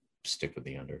would stick with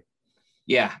the under.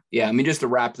 Yeah. I mean, just to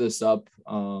wrap this up,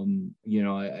 I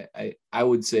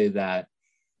would say that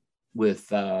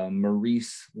with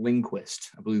Maurice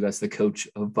Lindquist, I believe that's the coach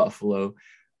of Buffalo.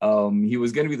 He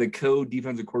was going to be the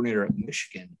co-defensive coordinator at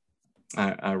Michigan,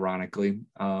 ironically.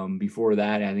 Before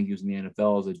that, I think he was in the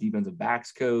NFL as a defensive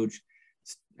backs coach,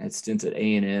 had stints at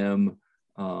A&M,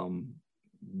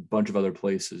 bunch of other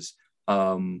places.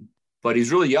 But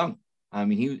he's really young. I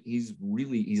mean, he's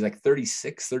like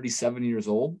 36, 37 years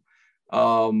old.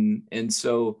 And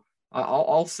so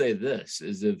I'll say this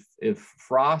is if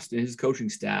Frost and his coaching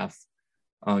staff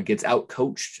gets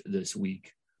outcoached this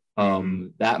week,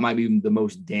 that might be the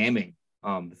most damning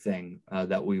thing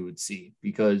that we would see,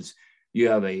 because you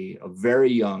have a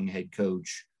very young head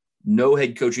coach, no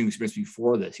head coaching experience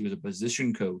before this. He was a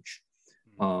position coach.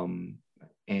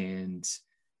 And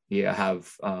you have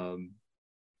a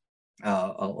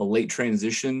late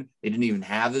transition. They didn't even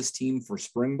have this team for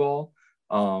spring ball.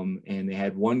 And they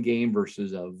had one game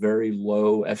versus a very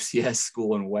low FCS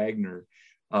school in Wagner.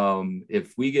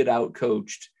 If we get out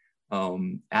coached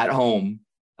at home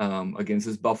against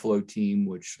this Buffalo team,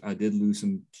 which did lose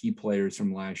some key players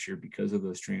from last year because of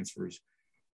those transfers,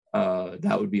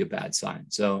 that would be a bad sign.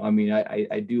 So, I mean,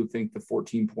 I do think the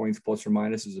 14 points plus or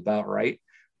minus is about right,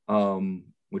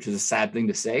 which is a sad thing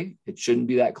to say. It shouldn't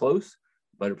be that close,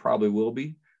 but it probably will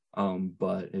be.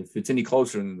 But if it's any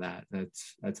closer than that,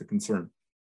 that's a concern.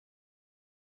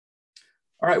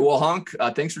 All right. Well, Honk,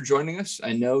 thanks for joining us.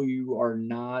 I know you are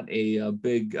not a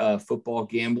big football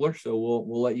gambler, so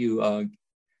we'll let you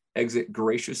exit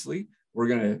graciously. We're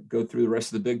going to go through the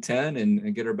rest of the Big Ten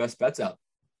and get our best bets out.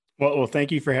 Well,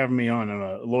 thank you for having me on. I'm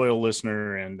a loyal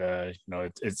listener, and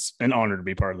it's an honor to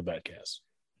be part of the Betcast.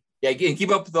 Yeah, again, keep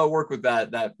up the work with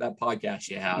that podcast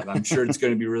you have. I'm sure it's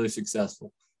going to be really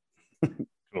successful.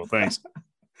 Cool, thanks.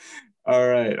 All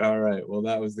right. Well,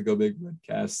 that was the Go Big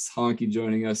Betcast. Honky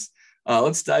joining us.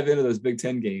 Let's dive into those Big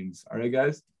Ten games. All right,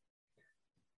 guys.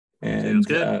 And sounds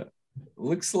good.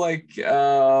 Looks like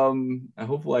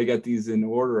hopefully I got these in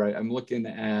order. I'm looking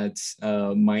at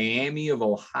Miami of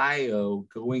Ohio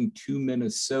going to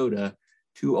Minnesota,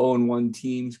 2 0-1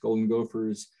 teams. Golden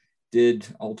Gophers did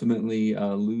ultimately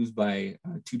lose by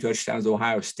 2 touchdowns to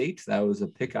Ohio State. That was a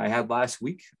pick I had last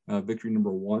week, victory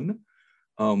number 1.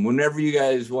 Whenever you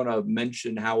guys want to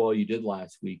mention how well you did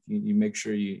last week, you make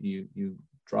sure you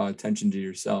draw attention to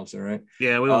yourselves. All right.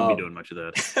 Yeah, we won't be doing much of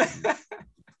that.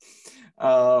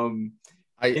 Anyway.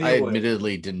 I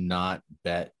admittedly did not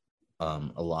bet a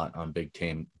lot on Big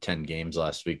Ten games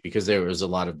last week because there was a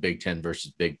lot of Big Ten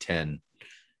versus Big Ten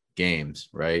games,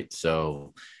 right?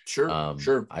 So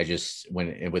sure. I just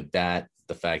with that,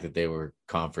 the fact that they were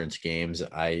conference games,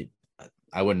 I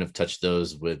wouldn't have touched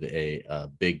those with a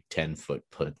Big 10 foot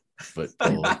pull,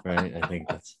 right? I think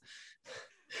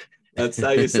that's how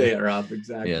you say it, Rob.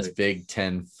 Exactly. Yes, Big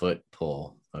 10 foot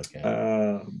pull.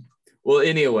 Okay. Well,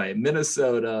 anyway,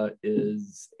 Minnesota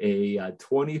is a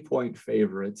 20-point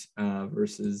favorite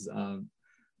versus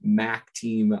MAC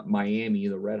team Miami,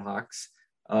 the Redhawks.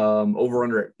 Over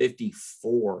under at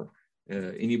 54.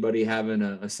 Anybody having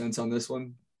a sense on this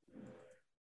one?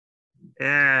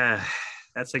 Yeah,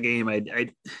 that's a game.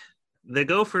 The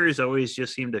Gophers always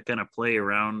just seem to kind of play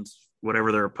around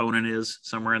whatever their opponent is,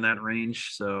 somewhere in that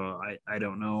range. So I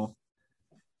don't know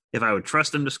if I would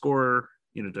trust them to score,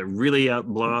 to really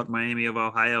blow out Miami of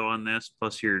Ohio on this.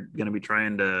 Plus, you're going to be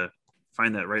trying to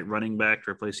find that right running back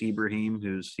to replace Ibrahim,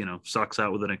 who's sucks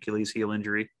out with an Achilles heel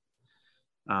injury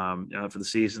for the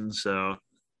season. So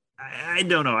I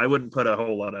don't know. I wouldn't put a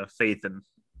whole lot of faith in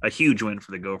a huge win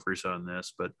for the Gophers on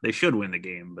this, but they should win the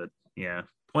game. But yeah,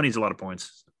 20 is a lot of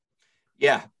points.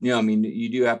 Yeah. I mean, you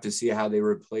do have to see how they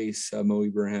replace Mo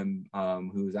Ibrahim,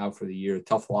 who was out for the year.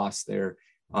 Tough loss there.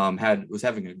 Was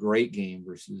having a great game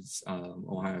versus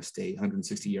Ohio State,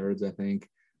 160 yards, I think.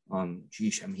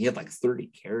 He had like 30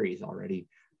 carries already.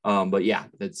 But yeah,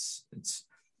 it's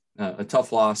a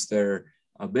tough loss there.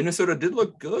 Minnesota did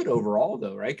look good overall,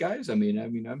 though, right, guys? I mean,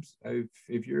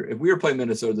 if we were playing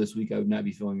Minnesota this week, I would not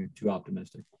be feeling too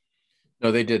optimistic.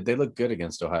 No, they did. They looked good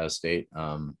against Ohio State,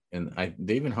 and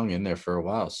they even hung in there for a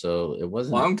while. So it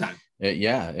wasn't long time.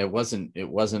 It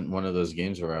wasn't one of those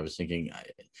games where I was thinking,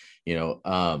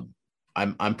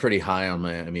 I'm pretty high on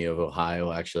Miami of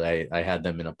Ohio. Actually, I had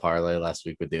them in a parlay last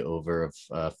week with the over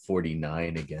of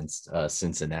 49 against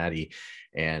Cincinnati.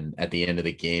 And at the end of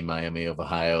the game, Miami of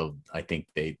Ohio, I think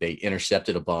they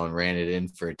intercepted a ball and ran it in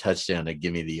for a touchdown to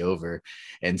give me the over.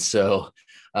 And so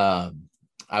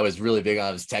I was really big.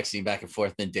 I was texting back and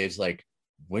forth. And Dave's like,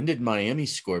 when did Miami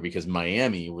score? Because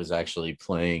Miami was actually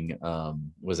playing,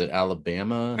 was it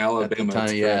Alabama? Alabama at the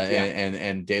time? Yeah. Correct, yeah.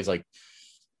 And Dave's like,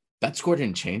 that score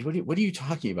didn't change. What are you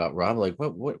talking about, Rob? Like,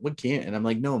 what can't? And I'm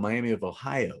like, no, Miami of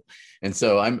Ohio. And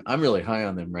so I'm really high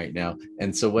on them right now.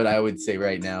 And so what I would say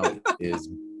right now is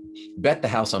bet the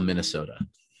house on Minnesota.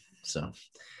 So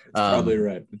it's probably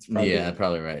right.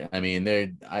 Probably right. I mean,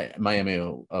 Miami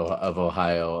of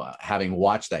Ohio, having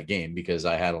watched that game because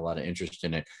I had a lot of interest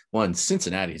in it. One,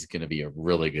 Cincinnati is going to be a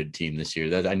really good team this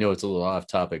year. That I know it's a little off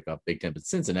topic of Big Ten, but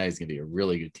Cincinnati is going to be a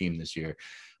really good team this year.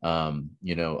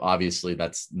 Obviously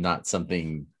that's not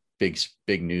something big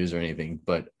news or anything,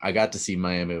 but I got to see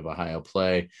Miami of Ohio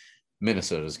play.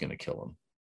 Minnesota is going to kill them.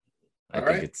 All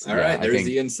right. There's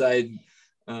the inside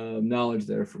knowledge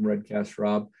there from Redcast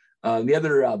Rob. The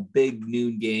other big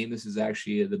noon game, this is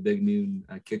actually the big noon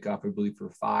kickoff, I believe, for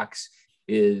Fox,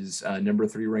 is number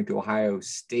 3 ranked Ohio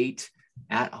State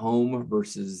at home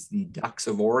versus the Ducks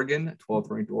of Oregon,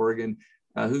 12th ranked Oregon,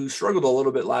 who struggled a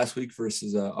little bit last week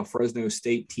versus a Fresno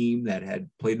State team that had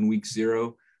played in week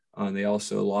 0. They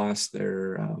also lost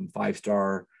their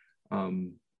 5-star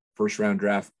first round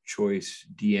draft choice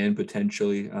DN,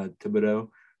 potentially Thibodeau.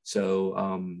 So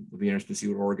it'll be interesting to see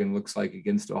what Oregon looks like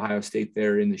against Ohio State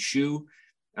there in the shoe.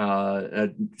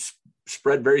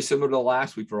 Spread very similar to the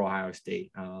last week for Ohio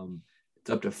State. It's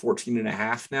up to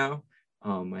 14.5 now.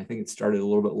 I think it started a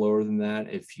little bit lower than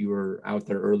that. If you were out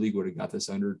there early, you would have got this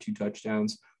under 2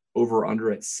 touchdowns. Over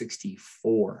under at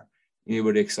 64.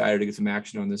 Anybody excited to get some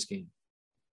action on this game?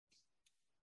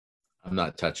 I'm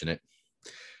not touching it.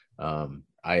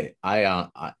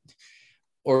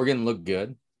 Oregon looked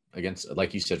good against,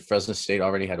 like you said, Fresno State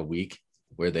already had a week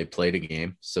where they played a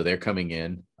game. So they're coming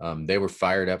in. They were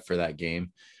fired up for that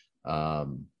game.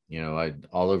 All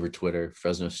over Twitter,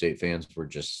 Fresno State fans were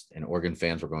and Oregon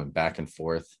fans were going back and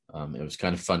forth. It was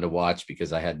kind of fun to watch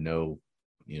because I had no,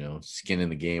 skin in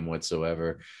the game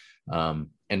whatsoever.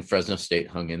 And Fresno State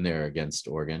hung in there against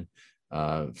Oregon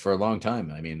for a long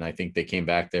time. I mean, I think they came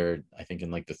back there, I think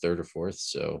in like the 3rd or 4th.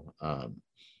 So,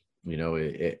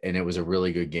 it was a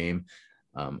really good game.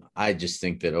 I just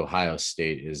think that Ohio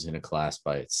State is in a class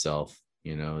by itself.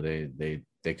 They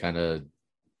kind of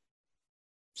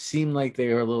seem like they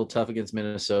are a little tough against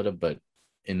Minnesota, but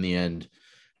in the end,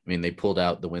 I mean, they pulled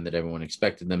out the win that everyone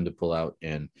expected them to pull out.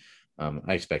 And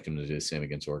I expect them to do the same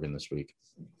against Oregon this week.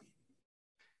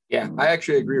 Yeah, I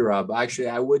actually agree, Rob. Actually,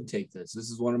 I would take this. This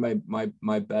is one of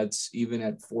my bets, even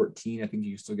at 14. I think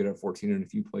you can still get it at 14 in a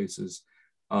few places.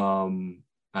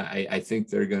 I think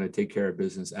they're going to take care of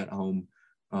business at home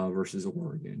versus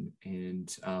Oregon.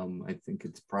 And I think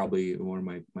it's probably one of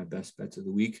my best bets of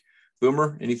the week.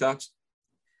 Boomer, any thoughts?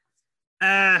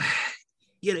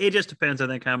 It just depends, I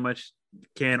think, how much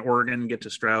can Oregon get to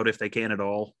Stroud, if they can at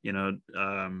all.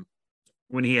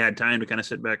 When he had time to kind of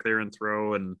sit back there and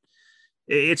throw, and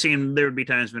it seemed there would be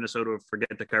times Minnesota would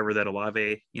forget to cover that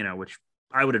Olave, which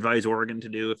I would advise Oregon to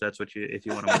do if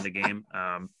you want to win the game.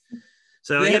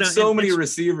 So they have so many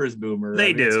receivers, Boomer.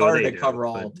 They do. It's hard to cover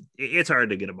all. It's hard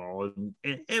to get them all.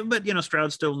 But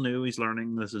Stroud's still new. He's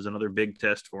learning. This is another big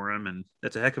test for him, and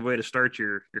that's a heck of a way to start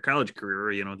your college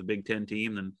career. The Big Ten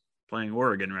team, than playing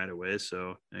Oregon right away.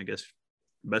 So I guess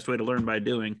the best way to learn by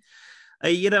doing.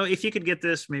 If you could get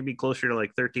this maybe closer to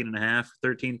like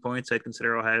 13 points, I'd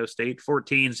consider Ohio State.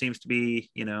 14 seems to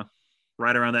be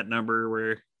right around that number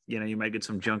where you might get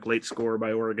some junk late score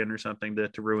by Oregon or something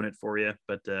to ruin it for you.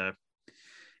 But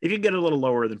if you get a little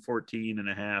lower than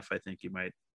 14.5, I think you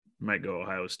might go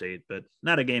Ohio State, but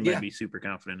not a game I'd be super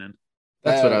confident in.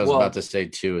 That's what I was about to say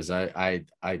too, is I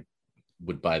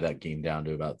would buy that game down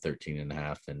to about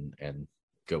 13.5 and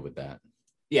go with that.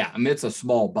 Yeah. I mean, it's a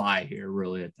small buy here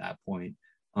really at that point.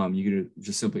 You could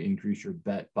just simply increase your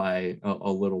bet by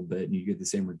a little bit and you get the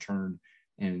same return,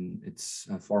 and it's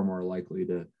far more likely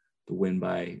to win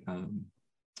by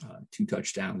 2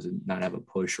 touchdowns and not have a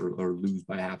push or lose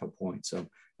by half a point. So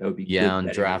that would be on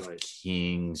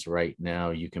DraftKings right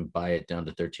now. You can buy it down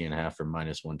to 13.5 for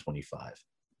 -125.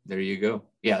 There you go.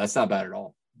 Yeah, that's not bad at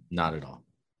all. Not at all.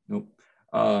 Nope.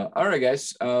 All right,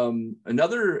 guys.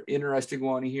 Another interesting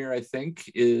one here, I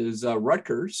think, is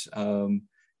Rutgers.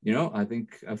 I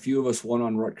think a few of us won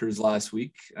on Rutgers last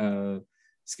week.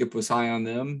 Skip was high on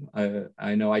them.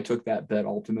 I know I took that bet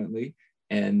ultimately,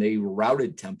 and they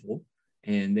routed Temple.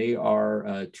 And they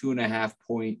are 2.5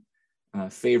 point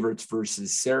favorites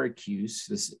versus Syracuse.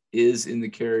 This is in the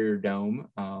Carrier Dome,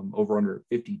 over under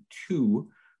 52.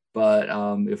 But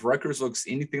if Rutgers looks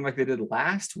anything like they did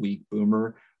last week,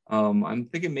 Boomer, I'm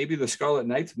thinking maybe the Scarlet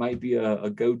Knights might be a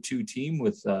go-to team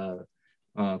with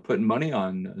putting money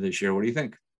on this year. What do you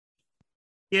think?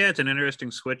 Yeah, it's an interesting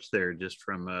switch there, just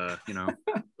from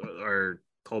our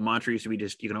Cole mantra used to be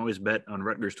just you can always bet on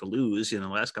Rutgers to lose the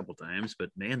last couple times,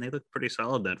 but man, they looked pretty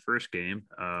solid that first game.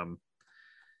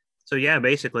 So yeah,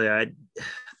 basically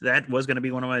that was going to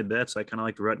be one of my bets. I kind of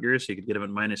liked Rutgers. So you could get them at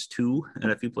 -2 in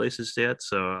a few places yet.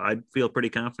 So I feel pretty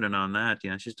confident on that.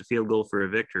 It's just a field goal for a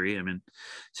victory. I mean,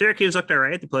 Syracuse looked all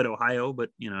right. They played Ohio, but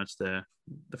it's the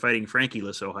Fighting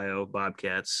Frankie-less Ohio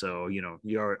Bobcats. So, you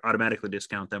automatically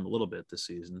discount them a little bit this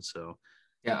season. So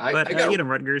yeah,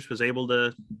 Rutgers was able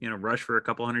to, rush for a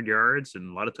couple hundred yards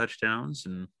and a lot of touchdowns.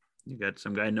 And you got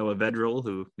some guy, Noah Vedral,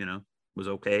 who, was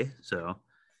okay. So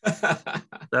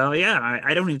yeah,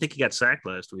 I don't even think he got sacked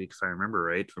last week, if I remember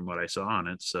right, from what I saw on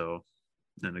it. So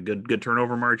and a good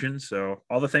turnover margin. So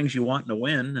all the things you want in a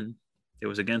win, and it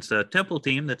was against a Temple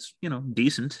team that's,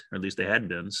 decent, or at least they had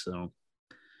been. So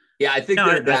yeah, I think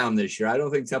they're down this year. I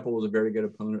don't think Temple was a very good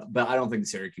opponent, but I don't think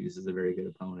Syracuse is a very good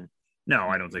opponent. No,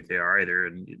 I don't think they are either.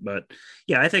 But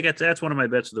yeah, I think that's one of my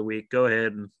bets of the week. Go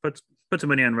ahead and put some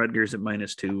money on Rutgers at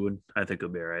 -2, and I think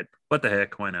it'll be all right. What the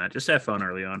heck? Why not? Just have fun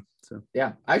early on. So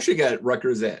yeah, I actually got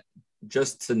Rutgers at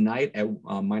just tonight at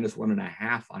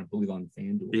 -1.5, I believe, on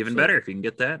FanDuel. Even better if you can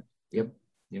get that. Yep.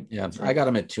 Yeah, right. I got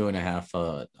them at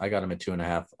 2.5. I got them at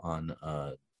 2.5 on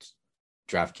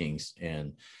DraftKings,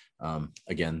 and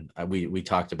again, we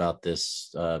talked about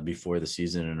this before the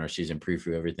season and our season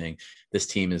preview. Everything. This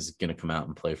team is going to come out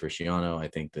and play for Schiano. I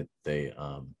think that they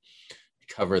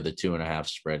cover the 2.5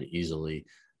 spread easily.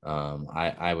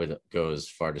 I would go as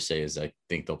far to say as I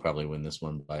think they'll probably win this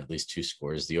one by at least 2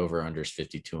 scores. The over/under is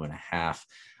 52.5.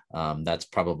 That's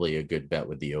probably a good bet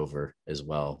with the over as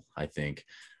well, I think.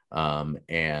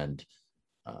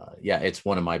 Yeah, it's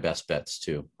one of my best bets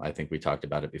too. I think we talked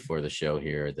about it before the show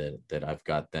here that I've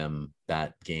got them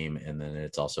that game, and then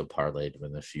it's also parlayed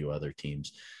with a few other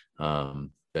teams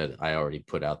that I already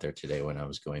put out there today when I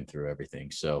was going through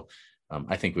everything. So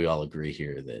I think we all agree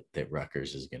here that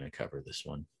Rutgers is going to cover this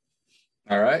one.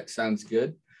 All right, sounds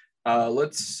good.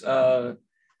 Let's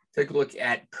take a look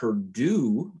at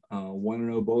Purdue,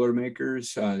 1-0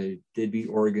 Boilermakers. They did beat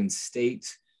Oregon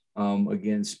State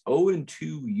against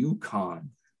 0-2 UConn.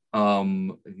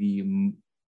 The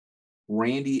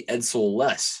Randy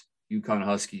Edsall-less UConn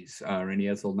Huskies. Randy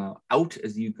Edsall now out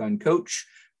as the UConn coach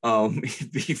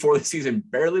before the season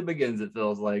barely begins, it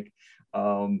feels like.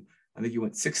 I think he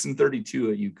went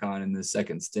 6-32 at UConn in the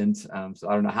second stint. So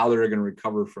I don't know how they're going to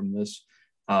recover from this.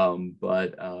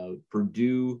 But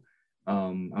Purdue,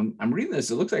 I'm reading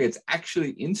this. It looks like it's actually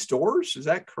in stores. Is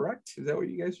that correct? Is that what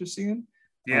you guys are seeing?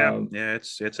 Yeah,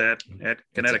 it's at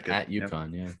Connecticut. At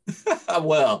UConn, yeah.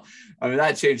 Well, I mean,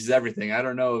 that changes everything. I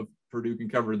don't know if Purdue can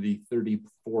cover the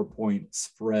 34-point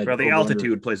spread. Well, the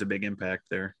altitude plays a big impact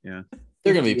there. Yeah.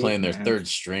 They're going to be playing their third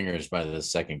stringers by the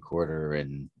second quarter.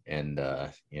 And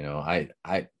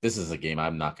this is a game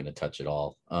I'm not going to touch at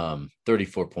all.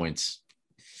 34 points.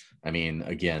 I mean,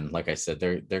 again, like I said,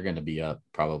 they're going to be up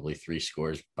probably 3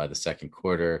 scores by the second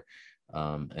quarter.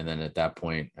 And then at that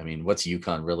point, I mean, what's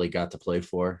UConn really got to play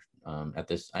for at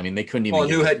this? I mean, they couldn't even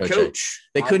new head coach.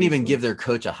 They couldn't even give their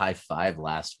coach a high five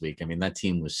last week. I mean, that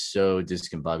team was so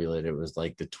discombobulated. It was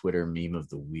like the Twitter meme of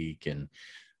the week. And,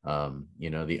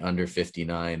 the under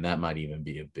 59, that might even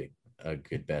be a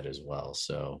good bet as well.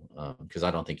 So, because I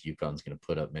don't think UConn's going to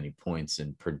put up many points,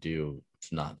 and Purdue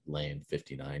is not laying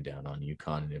 59 down on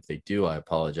UConn. And if they do, I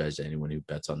apologize to anyone who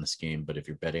bets on this game. But if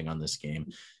you're betting on this game,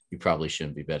 you probably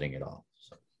shouldn't be betting at all.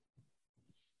 So.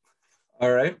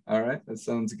 All right. That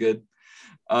sounds good.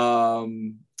 We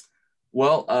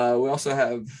also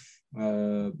have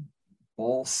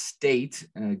Ball State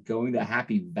going to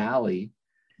Happy Valley.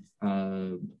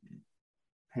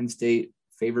 Penn State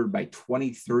favored by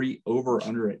 23, over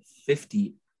under at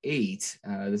 58. This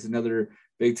is another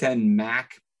Big Ten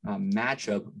MAC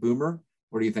matchup. Boomer,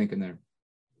 what are you thinking there?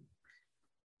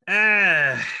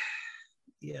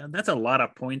 Yeah, that's a lot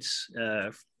of points.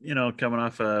 Coming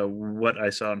off what I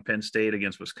saw in Penn State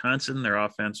against Wisconsin, their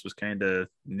offense was kind of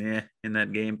in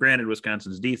that game. Granted,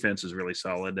 Wisconsin's defense is really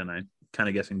solid, and I'm kind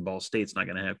of guessing Ball State's not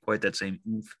going to have quite that same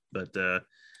oomph. But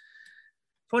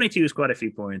 22 is quite a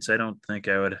few points. I don't think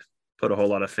I would put a whole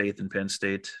lot of faith in Penn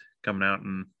State coming out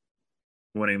and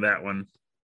winning that one,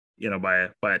 by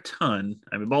a ton.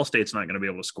 I mean, Ball State's not going to be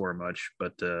able to score much,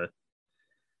 but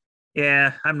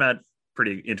I'm not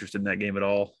pretty interested in that game at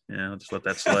all. Yeah, I'll just let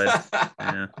that slide.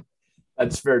 Yeah.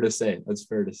 That's fair to say.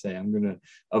 I'm going to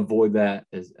avoid that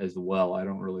as well. I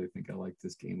don't really think I like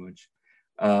this game much.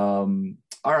 All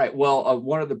right. Well,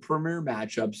 one of the premier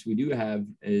matchups we do have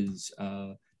is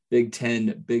Big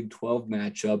 10, Big 12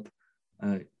 matchup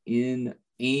in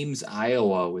Ames,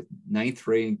 Iowa, with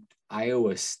 9th-ranked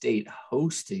Iowa State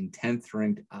hosting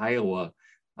 10th-ranked Iowa.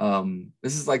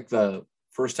 This is like the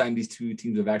first time these two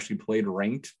teams have actually played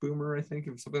ranked, Boomer, I think,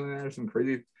 if something like that, or some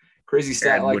crazy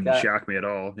stat like that. Wouldn't shock me at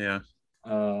all. Yeah.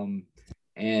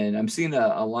 And I'm seeing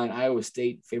a line Iowa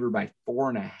State favored by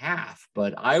 4.5,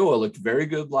 but Iowa looked very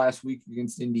good last week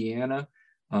against Indiana,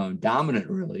 dominant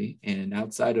really. And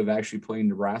outside of actually playing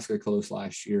Nebraska close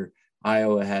last year,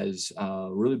 Iowa has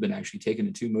really been actually taking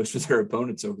it to most of their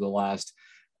opponents over the last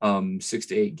 6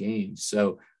 to 8 games.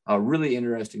 So a really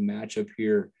interesting matchup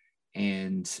here.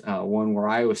 And one where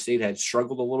Iowa State had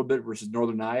struggled a little bit versus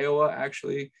Northern Iowa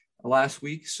actually last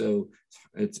week. So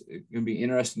it's going to be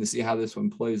interesting to see how this one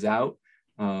plays out.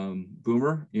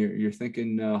 Boomer, you're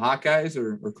thinking Hawkeyes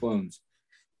or Clones?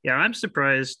 Yeah, I'm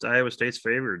surprised Iowa State's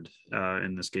favored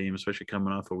in this game, especially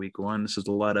coming off of week one. This is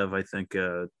a lot of, I think,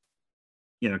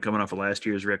 coming off of last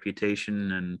year's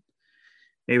reputation, and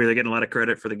maybe they're getting a lot of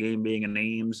credit for the game being in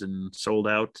Ames and sold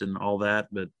out and all that.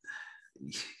 But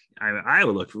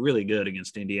Iowa looked really good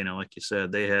against Indiana, like you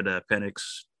said. They had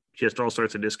Penix just all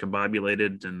sorts of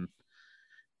discombobulated and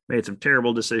made some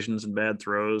terrible decisions and bad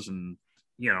throws. And,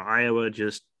 Iowa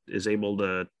just is able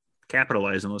to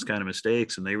capitalize on those kind of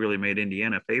mistakes, and they really made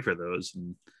Indiana pay for those.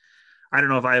 And I don't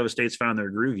know if Iowa State's found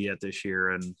their groove yet this year,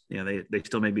 and they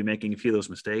still may be making a few of those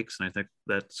mistakes, and I think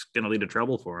that's going to lead to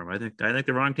trouble for them. I think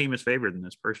the wrong team is favored in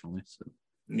this personally. So.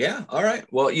 Yeah, all right.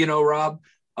 Well, Rob,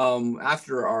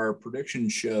 after our prediction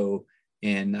show,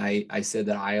 and I said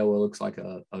that Iowa looks like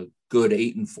a good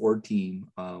 8-4 team,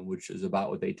 which is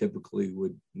about what they typically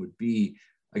would be.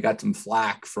 I got some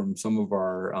flack from some of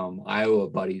our Iowa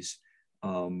buddies.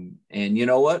 And you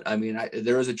know what? I mean,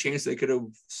 there was a chance they could have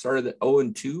started at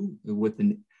 0-2 with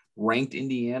a ranked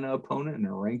Indiana opponent and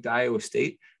a ranked Iowa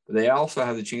State, but they also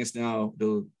have the chance now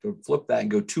to flip that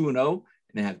and go 2-0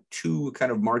 and have two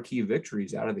kind of marquee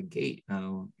victories out of the gate.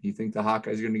 Do you think the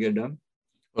Hawkeyes are going to get it done?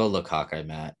 Well, look, Hawkeye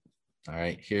Matt. All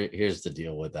right, here's the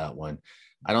deal with that one.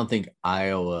 I don't think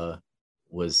Iowa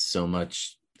was so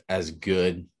much as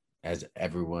good as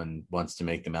everyone wants to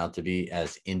make them out to be,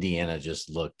 as Indiana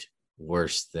just looked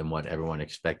worse than what everyone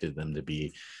expected them to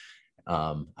be.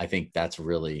 I think that's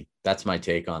my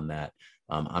take on that.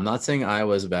 I'm not saying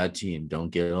Iowa's a bad team. Don't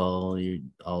get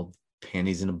all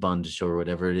panties in a bunch or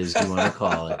whatever it is you want to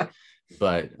call it.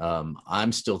 But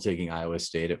I'm still taking Iowa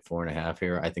State at 4.5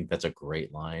 here. I think that's a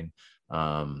great line.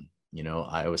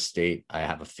 Iowa State, I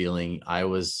have a feeling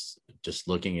Iowa's just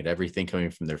looking at everything coming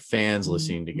from their fans,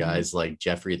 listening to guys like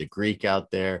Jeffrey the Greek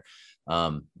out there.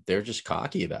 They're just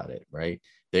cocky about it, right?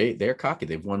 They're cocky.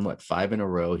 They've won 5 in a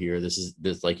row here. This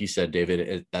like you said,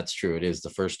 David, that's true. It is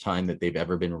the first time that they've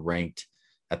ever been ranked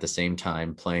at the same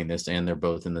time playing this, and they're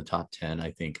both in the top 10.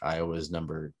 I think Iowa's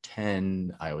number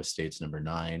 10, Iowa State's number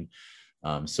 9.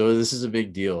 So this is a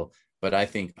big deal, but I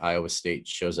think Iowa State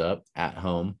shows up at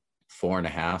home.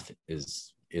 4.5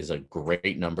 is a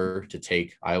great number to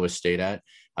take Iowa State at.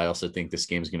 I also think this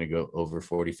game's going to go over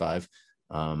 45.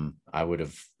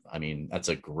 That's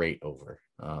a great over.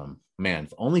 Man,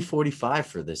 only 45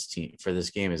 for this team, for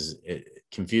this game it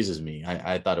confuses me.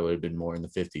 I thought it would have been more in the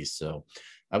 50s. So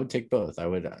I would take both. I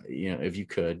would, if you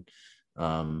could,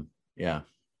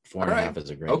 4.5 is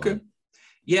a great okay. one.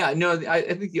 Yeah, no, I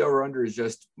think the over under is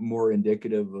just more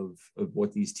indicative of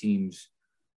what these teams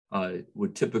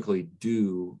would typically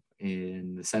do,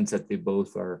 in the sense that they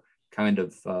both are kind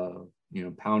of,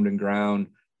 pound and ground,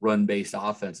 run-based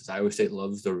offenses. Iowa State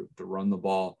loves to run the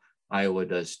ball. Iowa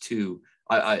does too.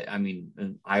 I mean,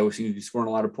 Iowa seems to be scoring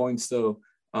a lot of points though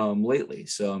lately.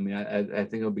 So, I mean, I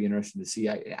think it'll be interesting to see.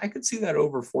 I could see that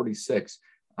over 46.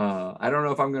 I don't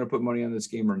know if I'm going to put money on this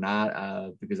game or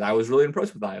not, because I was really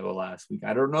impressed with Iowa last week.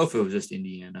 I don't know if it was just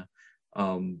Indiana,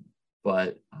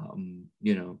 but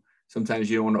sometimes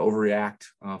you don't want to overreact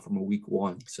from a week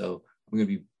one. So I'm going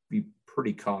to be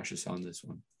pretty cautious on this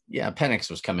one. Yeah, Penix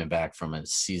was coming back from a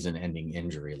season-ending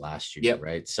injury last year, Yep.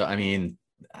 right? So, I mean,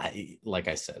 like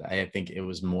I said, I think it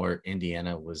was more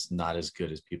Indiana was not as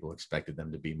good as people expected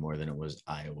them to be, more than it was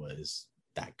Iowa is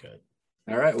that good.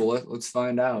 All right, well, let's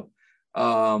find out.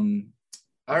 All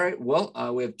right, well,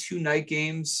 we have 2 night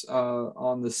games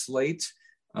on the slate.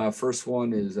 First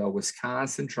one is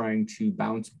Wisconsin trying to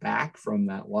bounce back from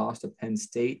that loss to Penn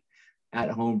State at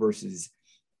home versus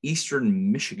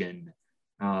Eastern Michigan.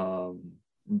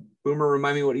 Boomer,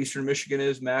 remind me what Eastern Michigan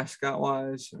is mascot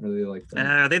wise. Are they like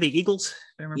they're the Eagles?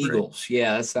 Eagles, right?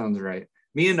 Yeah, that sounds right.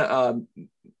 Me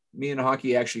and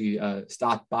Hockey actually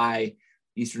stopped by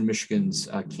Eastern Michigan's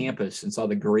campus and saw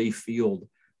the Gray Field.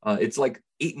 It's like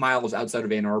 8 miles outside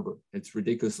of Ann Arbor. It's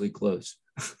ridiculously close.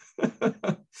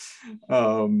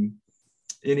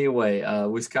 Anyway,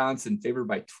 Wisconsin favored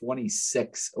by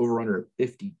 26, over under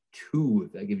 52.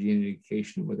 If that gives you an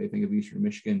indication of what they think of Eastern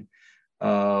Michigan.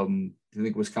 Do you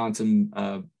think Wisconsin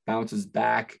bounces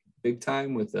back big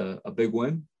time with a big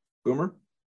win? Boomer?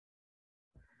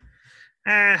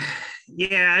 Yeah,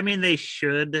 I mean, they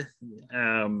should.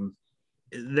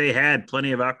 They had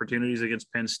plenty of opportunities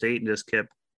against Penn State and just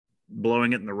kept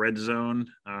blowing it in the red zone.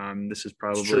 This is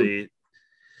probably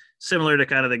similar to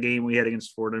kind of the game we had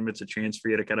against Fordham. It's a chance for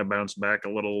you to kind of bounce back a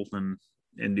little and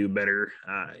do better.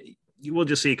 You will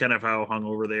just see kind of how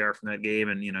hungover they are from that game,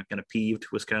 and kind of peeved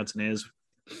Wisconsin is.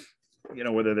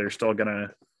 Whether they're still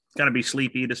gonna kind of be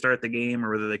sleepy to start the game,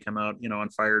 or whether they come out on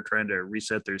fire trying to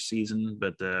reset their season.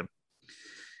 But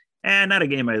And not a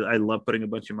game I love putting a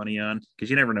bunch of money on, because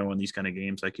you never know in these kind of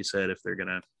games, like you said, if they're going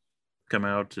to come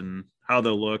out and how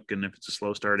they'll look, and if it's a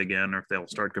slow start again, or if they'll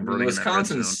start converting.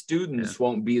 Wisconsin students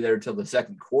won't be there till the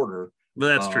second quarter. Well,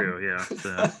 that's true. Yeah.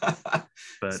 So,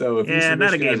 but so if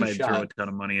not a game I'd throw a ton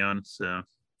of money on. So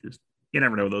just, you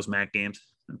never know those MAC games.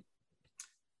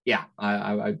 Yeah,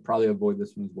 I'd probably avoid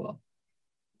this one as well.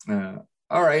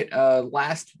 All right.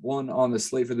 Last one on the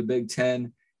slate for the Big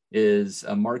Ten is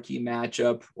a marquee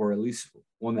matchup, or at least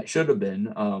one that should have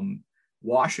been.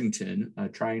 Washington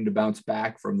trying to bounce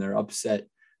back from their upset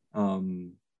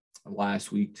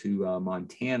last week to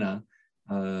Montana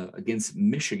against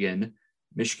Michigan.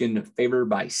 Michigan favored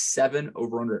by 7,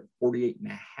 over under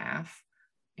 48.5.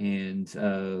 And,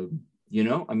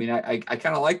 I mean, I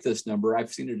kind of like this number.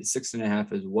 I've seen it at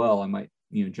 6.5 as well. I might,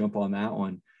 jump on that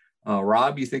one.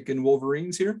 Rob, you thinking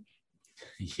Wolverines here?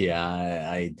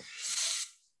 Yeah,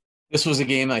 this was a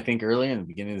game, I think, early in the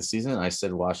beginning of the season. I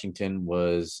said Washington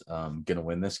was going to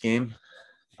win this game.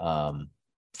 And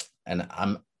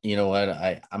you know what?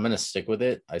 I'm going to stick with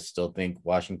it. I still think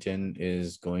Washington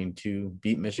is going to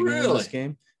beat Michigan in this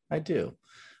game. I do.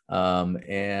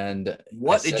 And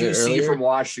what did you see from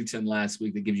Washington last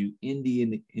week that gives you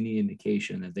any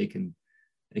indication that they can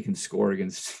score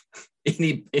against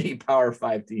any Power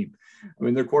 5 team? I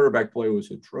mean, their quarterback play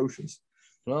was atrocious.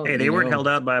 Well, hey, they weren't held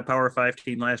out by a Power 5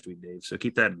 team last week, Dave. So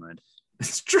keep that in mind.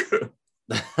 It's true.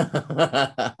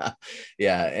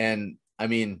 Yeah, and I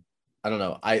mean, I don't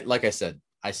know. I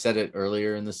said it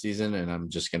earlier in the season, and I'm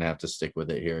just going to have to stick with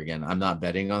it here again. I'm not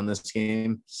betting on this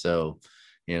game. So,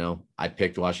 I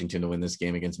picked Washington to win this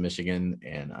game against Michigan,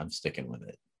 and I'm sticking with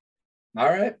it. All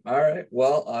right.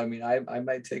 Well, I mean, I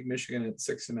might take Michigan at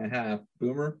 6.5.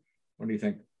 Boomer, what do you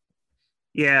think?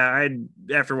 Yeah,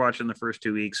 after watching the first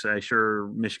 2 weeks,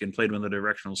 Michigan played one of the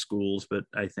directional schools, but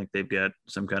I think they've got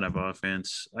some kind of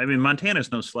offense. I mean,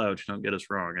 Montana's no slouch, don't get us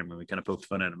wrong. I mean, we kind of poked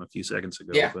fun at them a few seconds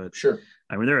ago. Yeah, but sure.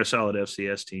 I mean, they're a solid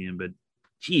FCS team, but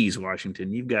geez,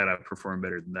 Washington, you've got to perform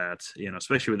better than that,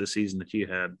 especially with the season that you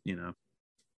had,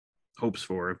 hopes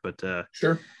for. But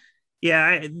sure.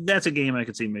 Yeah, that's a game I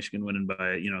could see Michigan winning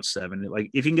by, 7. Like,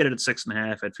 if you can get it at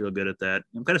 6.5, I'd feel good at that.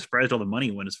 I'm kind of surprised all the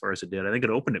money went as far as it did. I think it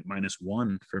opened at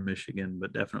 -1 for Michigan,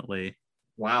 but definitely.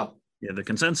 Wow. Yeah, the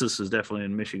consensus is definitely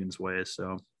in Michigan's way.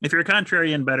 So if you're a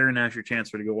contrarian better, now's your chance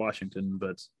to go Washington.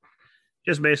 But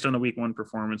just based on the week 1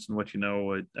 performance and what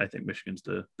I think Michigan's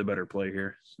the better play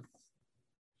here. So.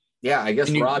 Yeah, I guess,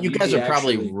 Rob, you guys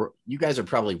are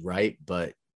probably right,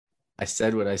 but I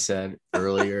said what I said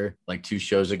earlier, like 2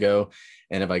 shows ago.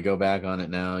 And if I go back on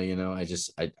it now,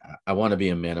 I want to be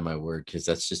a man of my word, because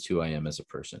that's just who I am as a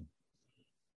person.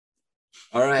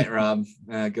 All right, Rob,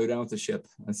 go down with the ship.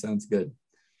 That sounds good.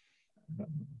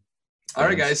 All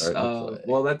right, guys.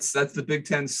 Well, that's the Big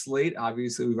Ten slate.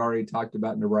 Obviously, we've already talked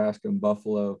about Nebraska and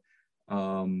Buffalo.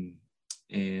 And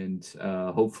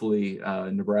hopefully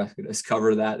Nebraska does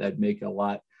cover that. That'd make it a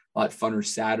lot funner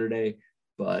Saturday.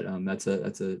 But that's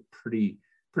a pretty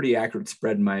accurate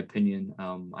spread in my opinion.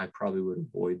 I probably would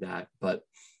avoid that. But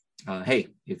hey,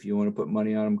 if you want to put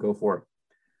money on them, go for it.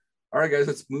 All right, guys,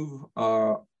 let's move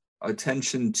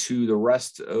attention to the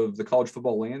rest of the college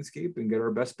football landscape and get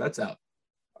our best bets out.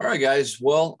 All right, guys.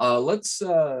 Well, let's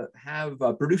have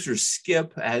producer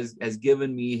Skip has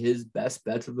given me his best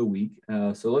bets of the week.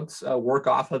 So let's work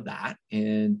off of that.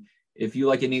 And if you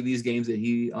like any of these games that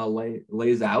he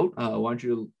lays out, why don't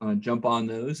you jump on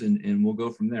those and we'll go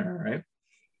from there.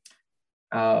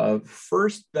 All right.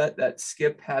 First bet that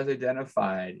Skip has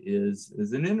identified is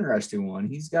an interesting one.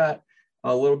 He's got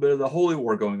a little bit of the holy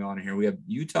war going on here. We have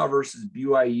Utah versus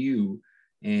BYU,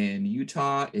 and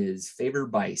Utah is favored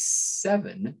by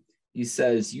 7. He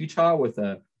says Utah, with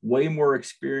a way more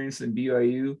experience than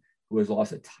BYU, who has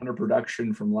lost a ton of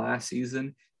production from last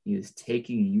season, he is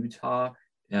taking Utah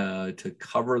to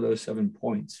cover those 7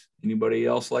 points. Anybody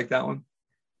else like that one?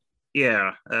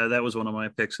 Yeah, that was one of my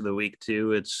picks of the week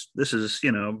too. This is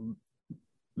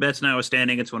bets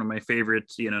notwithstanding, it's one of my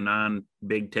favorite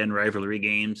non-Big Ten rivalry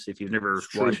games. If you've never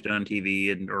watched it on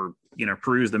TV or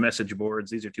perused the message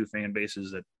boards, these are 2 fan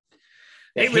bases that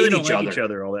they really don't like each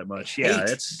other all that much.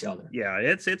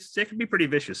 It can be pretty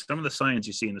vicious. Some of the signs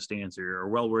you see in the stands are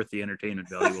well worth the entertainment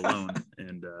value alone.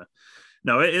 And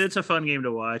it's a fun game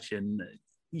to watch, and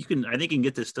I think you can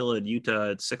get this still at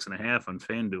Utah at 6.5 on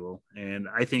FanDuel. And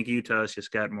I think Utah's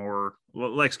just got more,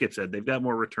 well, like Skip said, they've got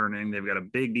more returning. They've got a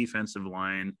big defensive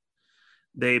line.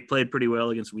 They played pretty well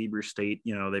against Weber State.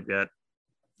 They've got,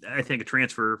 I think, a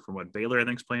transfer from Baylor, I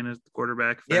think, is playing as the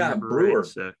quarterback. Yeah, Brewer. Right.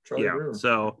 So, Brewer.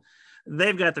 So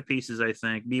they've got the pieces, I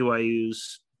think.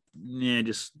 BYU's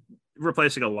just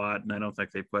replacing a lot, and I don't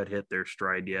think they've quite hit their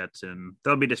stride yet. And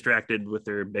they'll be distracted with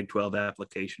their Big 12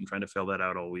 application, trying to fill that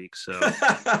out all week. So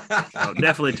I'll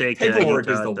definitely take paperwork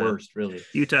Utah is the worst, really.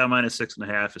 Utah minus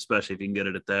 6.5, especially if you can get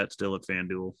it at that. Still at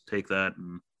FanDuel, take that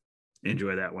and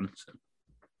enjoy that one. So.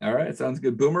 All right, sounds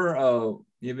good. Boomer,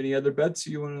 you have any other bets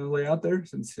you want to lay out there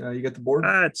since you got the board?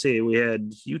 Let's see. We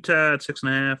had Utah at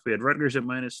 6.5. We had Rutgers at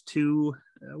 -2.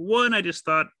 One, I just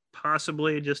thought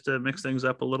possibly just to mix things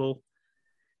up a little.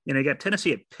 I got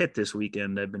Tennessee at Pitt this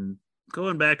weekend. I've been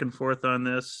going back and forth on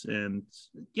this, and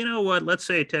you know what? Let's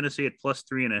say Tennessee at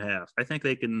 +3.5. I think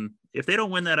they can, if they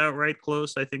don't win that outright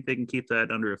close, I think they can keep that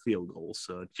under a field goal.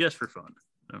 So just for fun.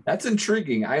 That's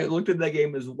intriguing. I looked at that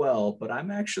game as well, but I'm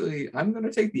going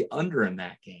to take the under in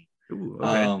that game. Ooh,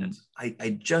 okay. I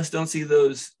just don't see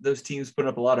those teams putting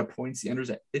up a lot of points. The under's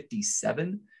at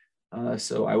 57.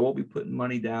 So I will be putting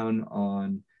money down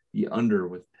on the under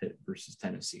with Pitt versus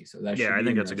Tennessee. So that I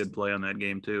think that's a good play on that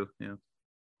game too. Yeah.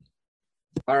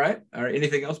 All right.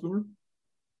 Anything else, Boomer?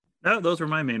 No, those were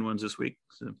my main ones this week.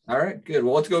 So. All right, good.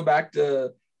 Well, let's go back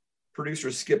to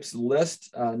producer Skip's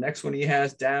list. Next one he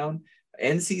has down,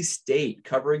 NC State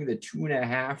covering the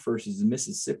 2.5 versus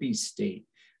Mississippi State.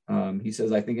 He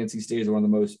says, I think NC State is one of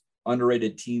the most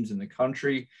underrated teams in the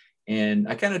country. And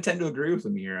I kind of tend to agree with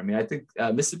him here. I mean, I think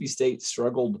Mississippi State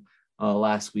struggled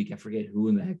last week. I forget who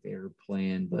in the heck they were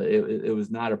playing, but it was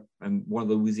not one of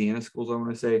the Louisiana schools, I want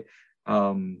to say.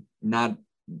 Not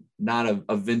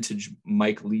a vintage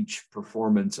Mike Leach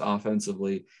performance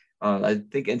offensively. I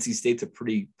think NC State's a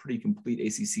pretty complete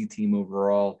ACC team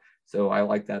overall. So I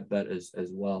like that bet as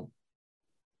well.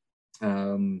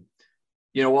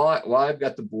 While I've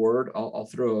got the board, I'll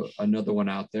throw another one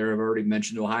out there. I've already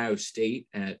mentioned Ohio State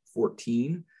at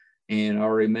 14, and I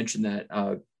already mentioned that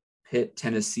Pitt,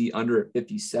 Tennessee under at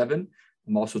 57.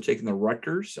 I'm also taking the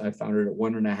Rutgers. I found it at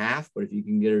 1.5, but if you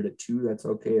can get it at 2, that's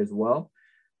okay as well.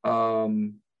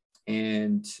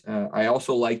 And I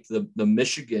also liked the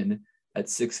Michigan at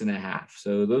 6.5.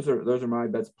 So those are my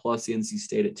bets, plus the NC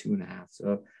State at 2.5.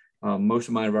 So most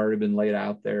of mine have already been laid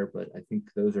out there, but I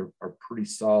think those are pretty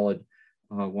solid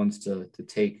ones to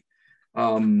take.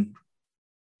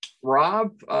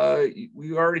 Rob,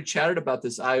 we already chatted about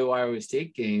this Iowa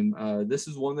State game. This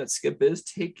is one that Skip is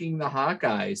taking the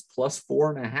Hawkeyes plus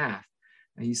 4.5.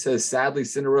 And he says, sadly,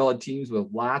 Cinderella teams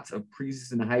with lots of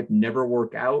preseason hype never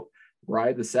work out.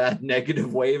 Ride the sad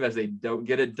negative wave as they don't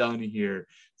get it done here.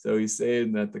 So he's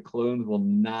saying that the Clones will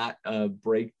not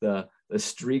break the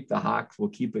streak. The Hawks will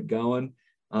keep it going.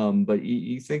 But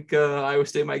you think Iowa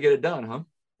State might get it done, huh?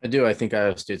 I do. I think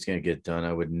Iowa State's going to get done.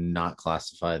 I would not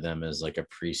classify them as like a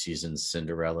preseason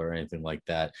Cinderella or anything like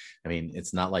that. I mean,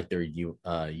 it's not like they're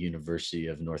University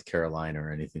of North Carolina or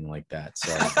anything like that.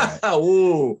 So,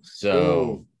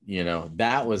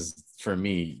 that was for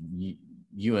me,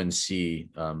 UNC,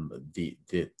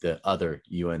 the other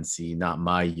UNC, not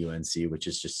my UNC, which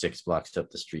is just 6 blocks up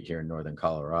the street here in Northern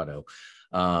Colorado,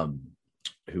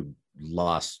 who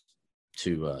lost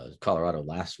to Colorado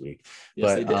last week.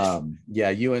 Yes, but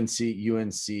UNC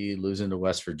losing to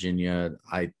West Virginia,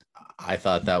 I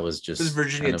thought that was just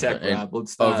Virginia Tech.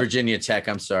 Virginia Tech.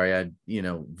 I'm sorry.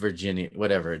 Virginia,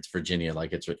 whatever. It's Virginia,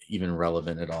 like it's even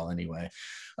relevant at all anyway.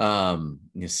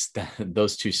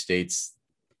 Those two states.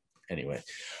 Anyway,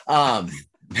 well,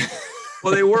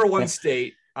 they were one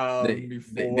state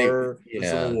before the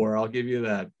Civil War. I'll give you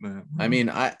that. I mean,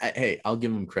 I'll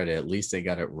give them credit. At least they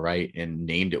got it right and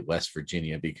named it West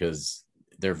Virginia, because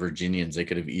they're Virginians. They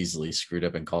could have easily screwed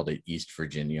up and called it East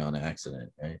Virginia on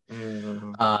accident, right?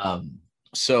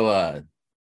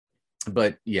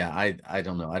 But yeah, I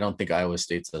don't know. I don't think Iowa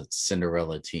State's a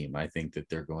Cinderella team. I think that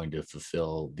they're going to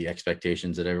fulfill the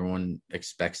expectations that everyone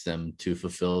expects them to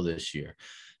fulfill this year.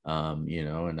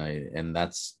 And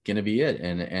that's gonna be it.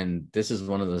 And this is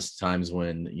one of those times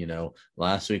when,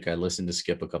 last week I listened to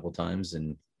Skip a couple times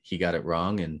and he got it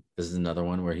wrong, and this is another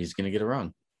one where he's gonna get it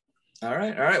wrong. All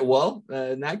right. Well,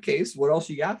 in that case, what else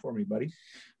you got for me, buddy?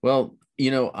 Well,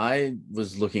 I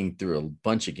was looking through a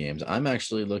bunch of games. I'm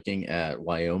actually looking at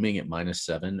Wyoming at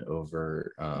 -7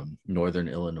 over Northern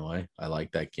Illinois. I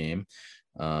like that game.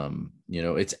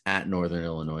 It's at Northern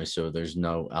Illinois, so there's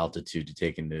no altitude to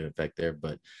take into effect there,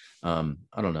 but I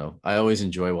don't know. I always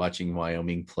enjoy watching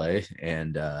Wyoming play,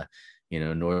 and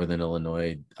Northern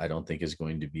Illinois, I don't think is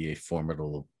going to be a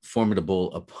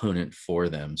formidable opponent for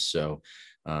them. So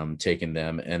taking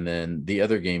them. And then the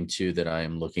other game too that I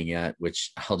am looking at,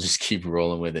 which I'll just keep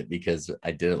rolling with it because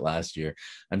I did it last year.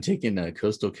 I'm taking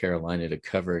Coastal Carolina to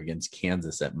cover against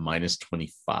Kansas at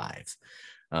 -25.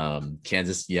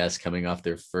 Kansas, yes, coming off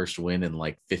their first win in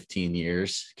like 15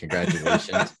 years.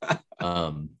 Congratulations.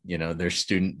 Their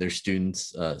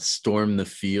students stormed the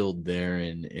field there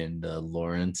in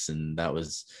Lawrence, and that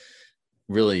was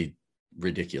really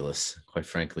ridiculous. Quite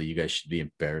frankly, you guys should be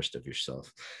embarrassed of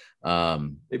yourself.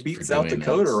 They beat South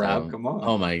Dakota, Rob. Come on.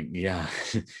 Oh my, yeah.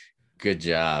 Good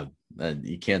job.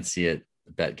 You can't see it,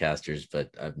 betcasters, but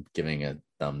I'm giving a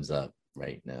thumbs up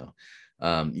right now. So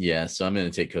I'm going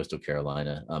to take Coastal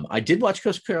Carolina. I did watch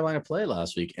Coastal Carolina play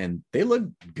last week, and they look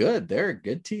good. They're a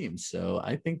good team, so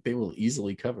I think they will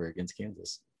easily cover against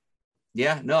Kansas.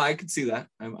 Yeah, no, I could see that.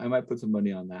 I might put some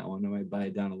money on that one. I might buy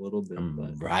it down a little bit.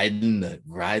 But riding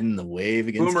the wave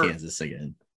against Boomer, Kansas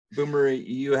again. Boomer,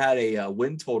 you had a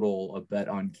win total a bet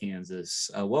on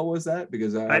Kansas. What was that?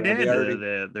 Because I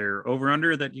did. Their over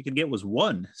under that you could get was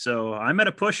 1. So I'm at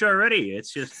a push already.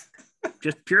 It's just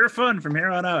pure fun from here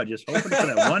on out. Just hoping for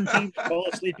that one team to fall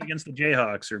asleep against the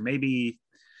Jayhawks, or maybe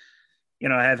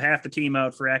have half the team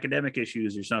out for academic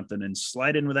issues or something, and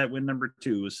slide in with that win number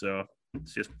 2. So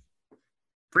it's just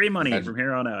free money from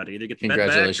here on out. Either get the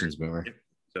congratulations, Boomer.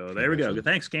 So there we go.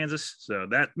 Thanks, Kansas. So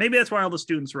maybe that's why all the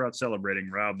students were out celebrating,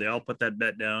 Rob. They all put that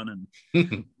bet down,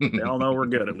 and they all know we're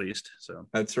good at least. So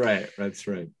that's right.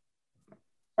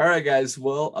 All right, guys.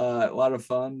 Well, a lot of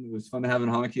fun. It was fun having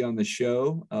Honky on the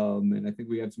show, and I think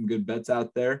we have some good bets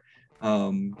out there.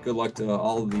 Good luck to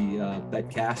all the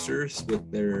betcasters with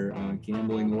their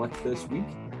gambling luck this week.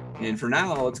 And for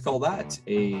now, let's call that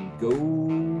a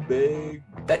Go Big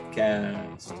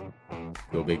Betcast.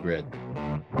 Go Big Red.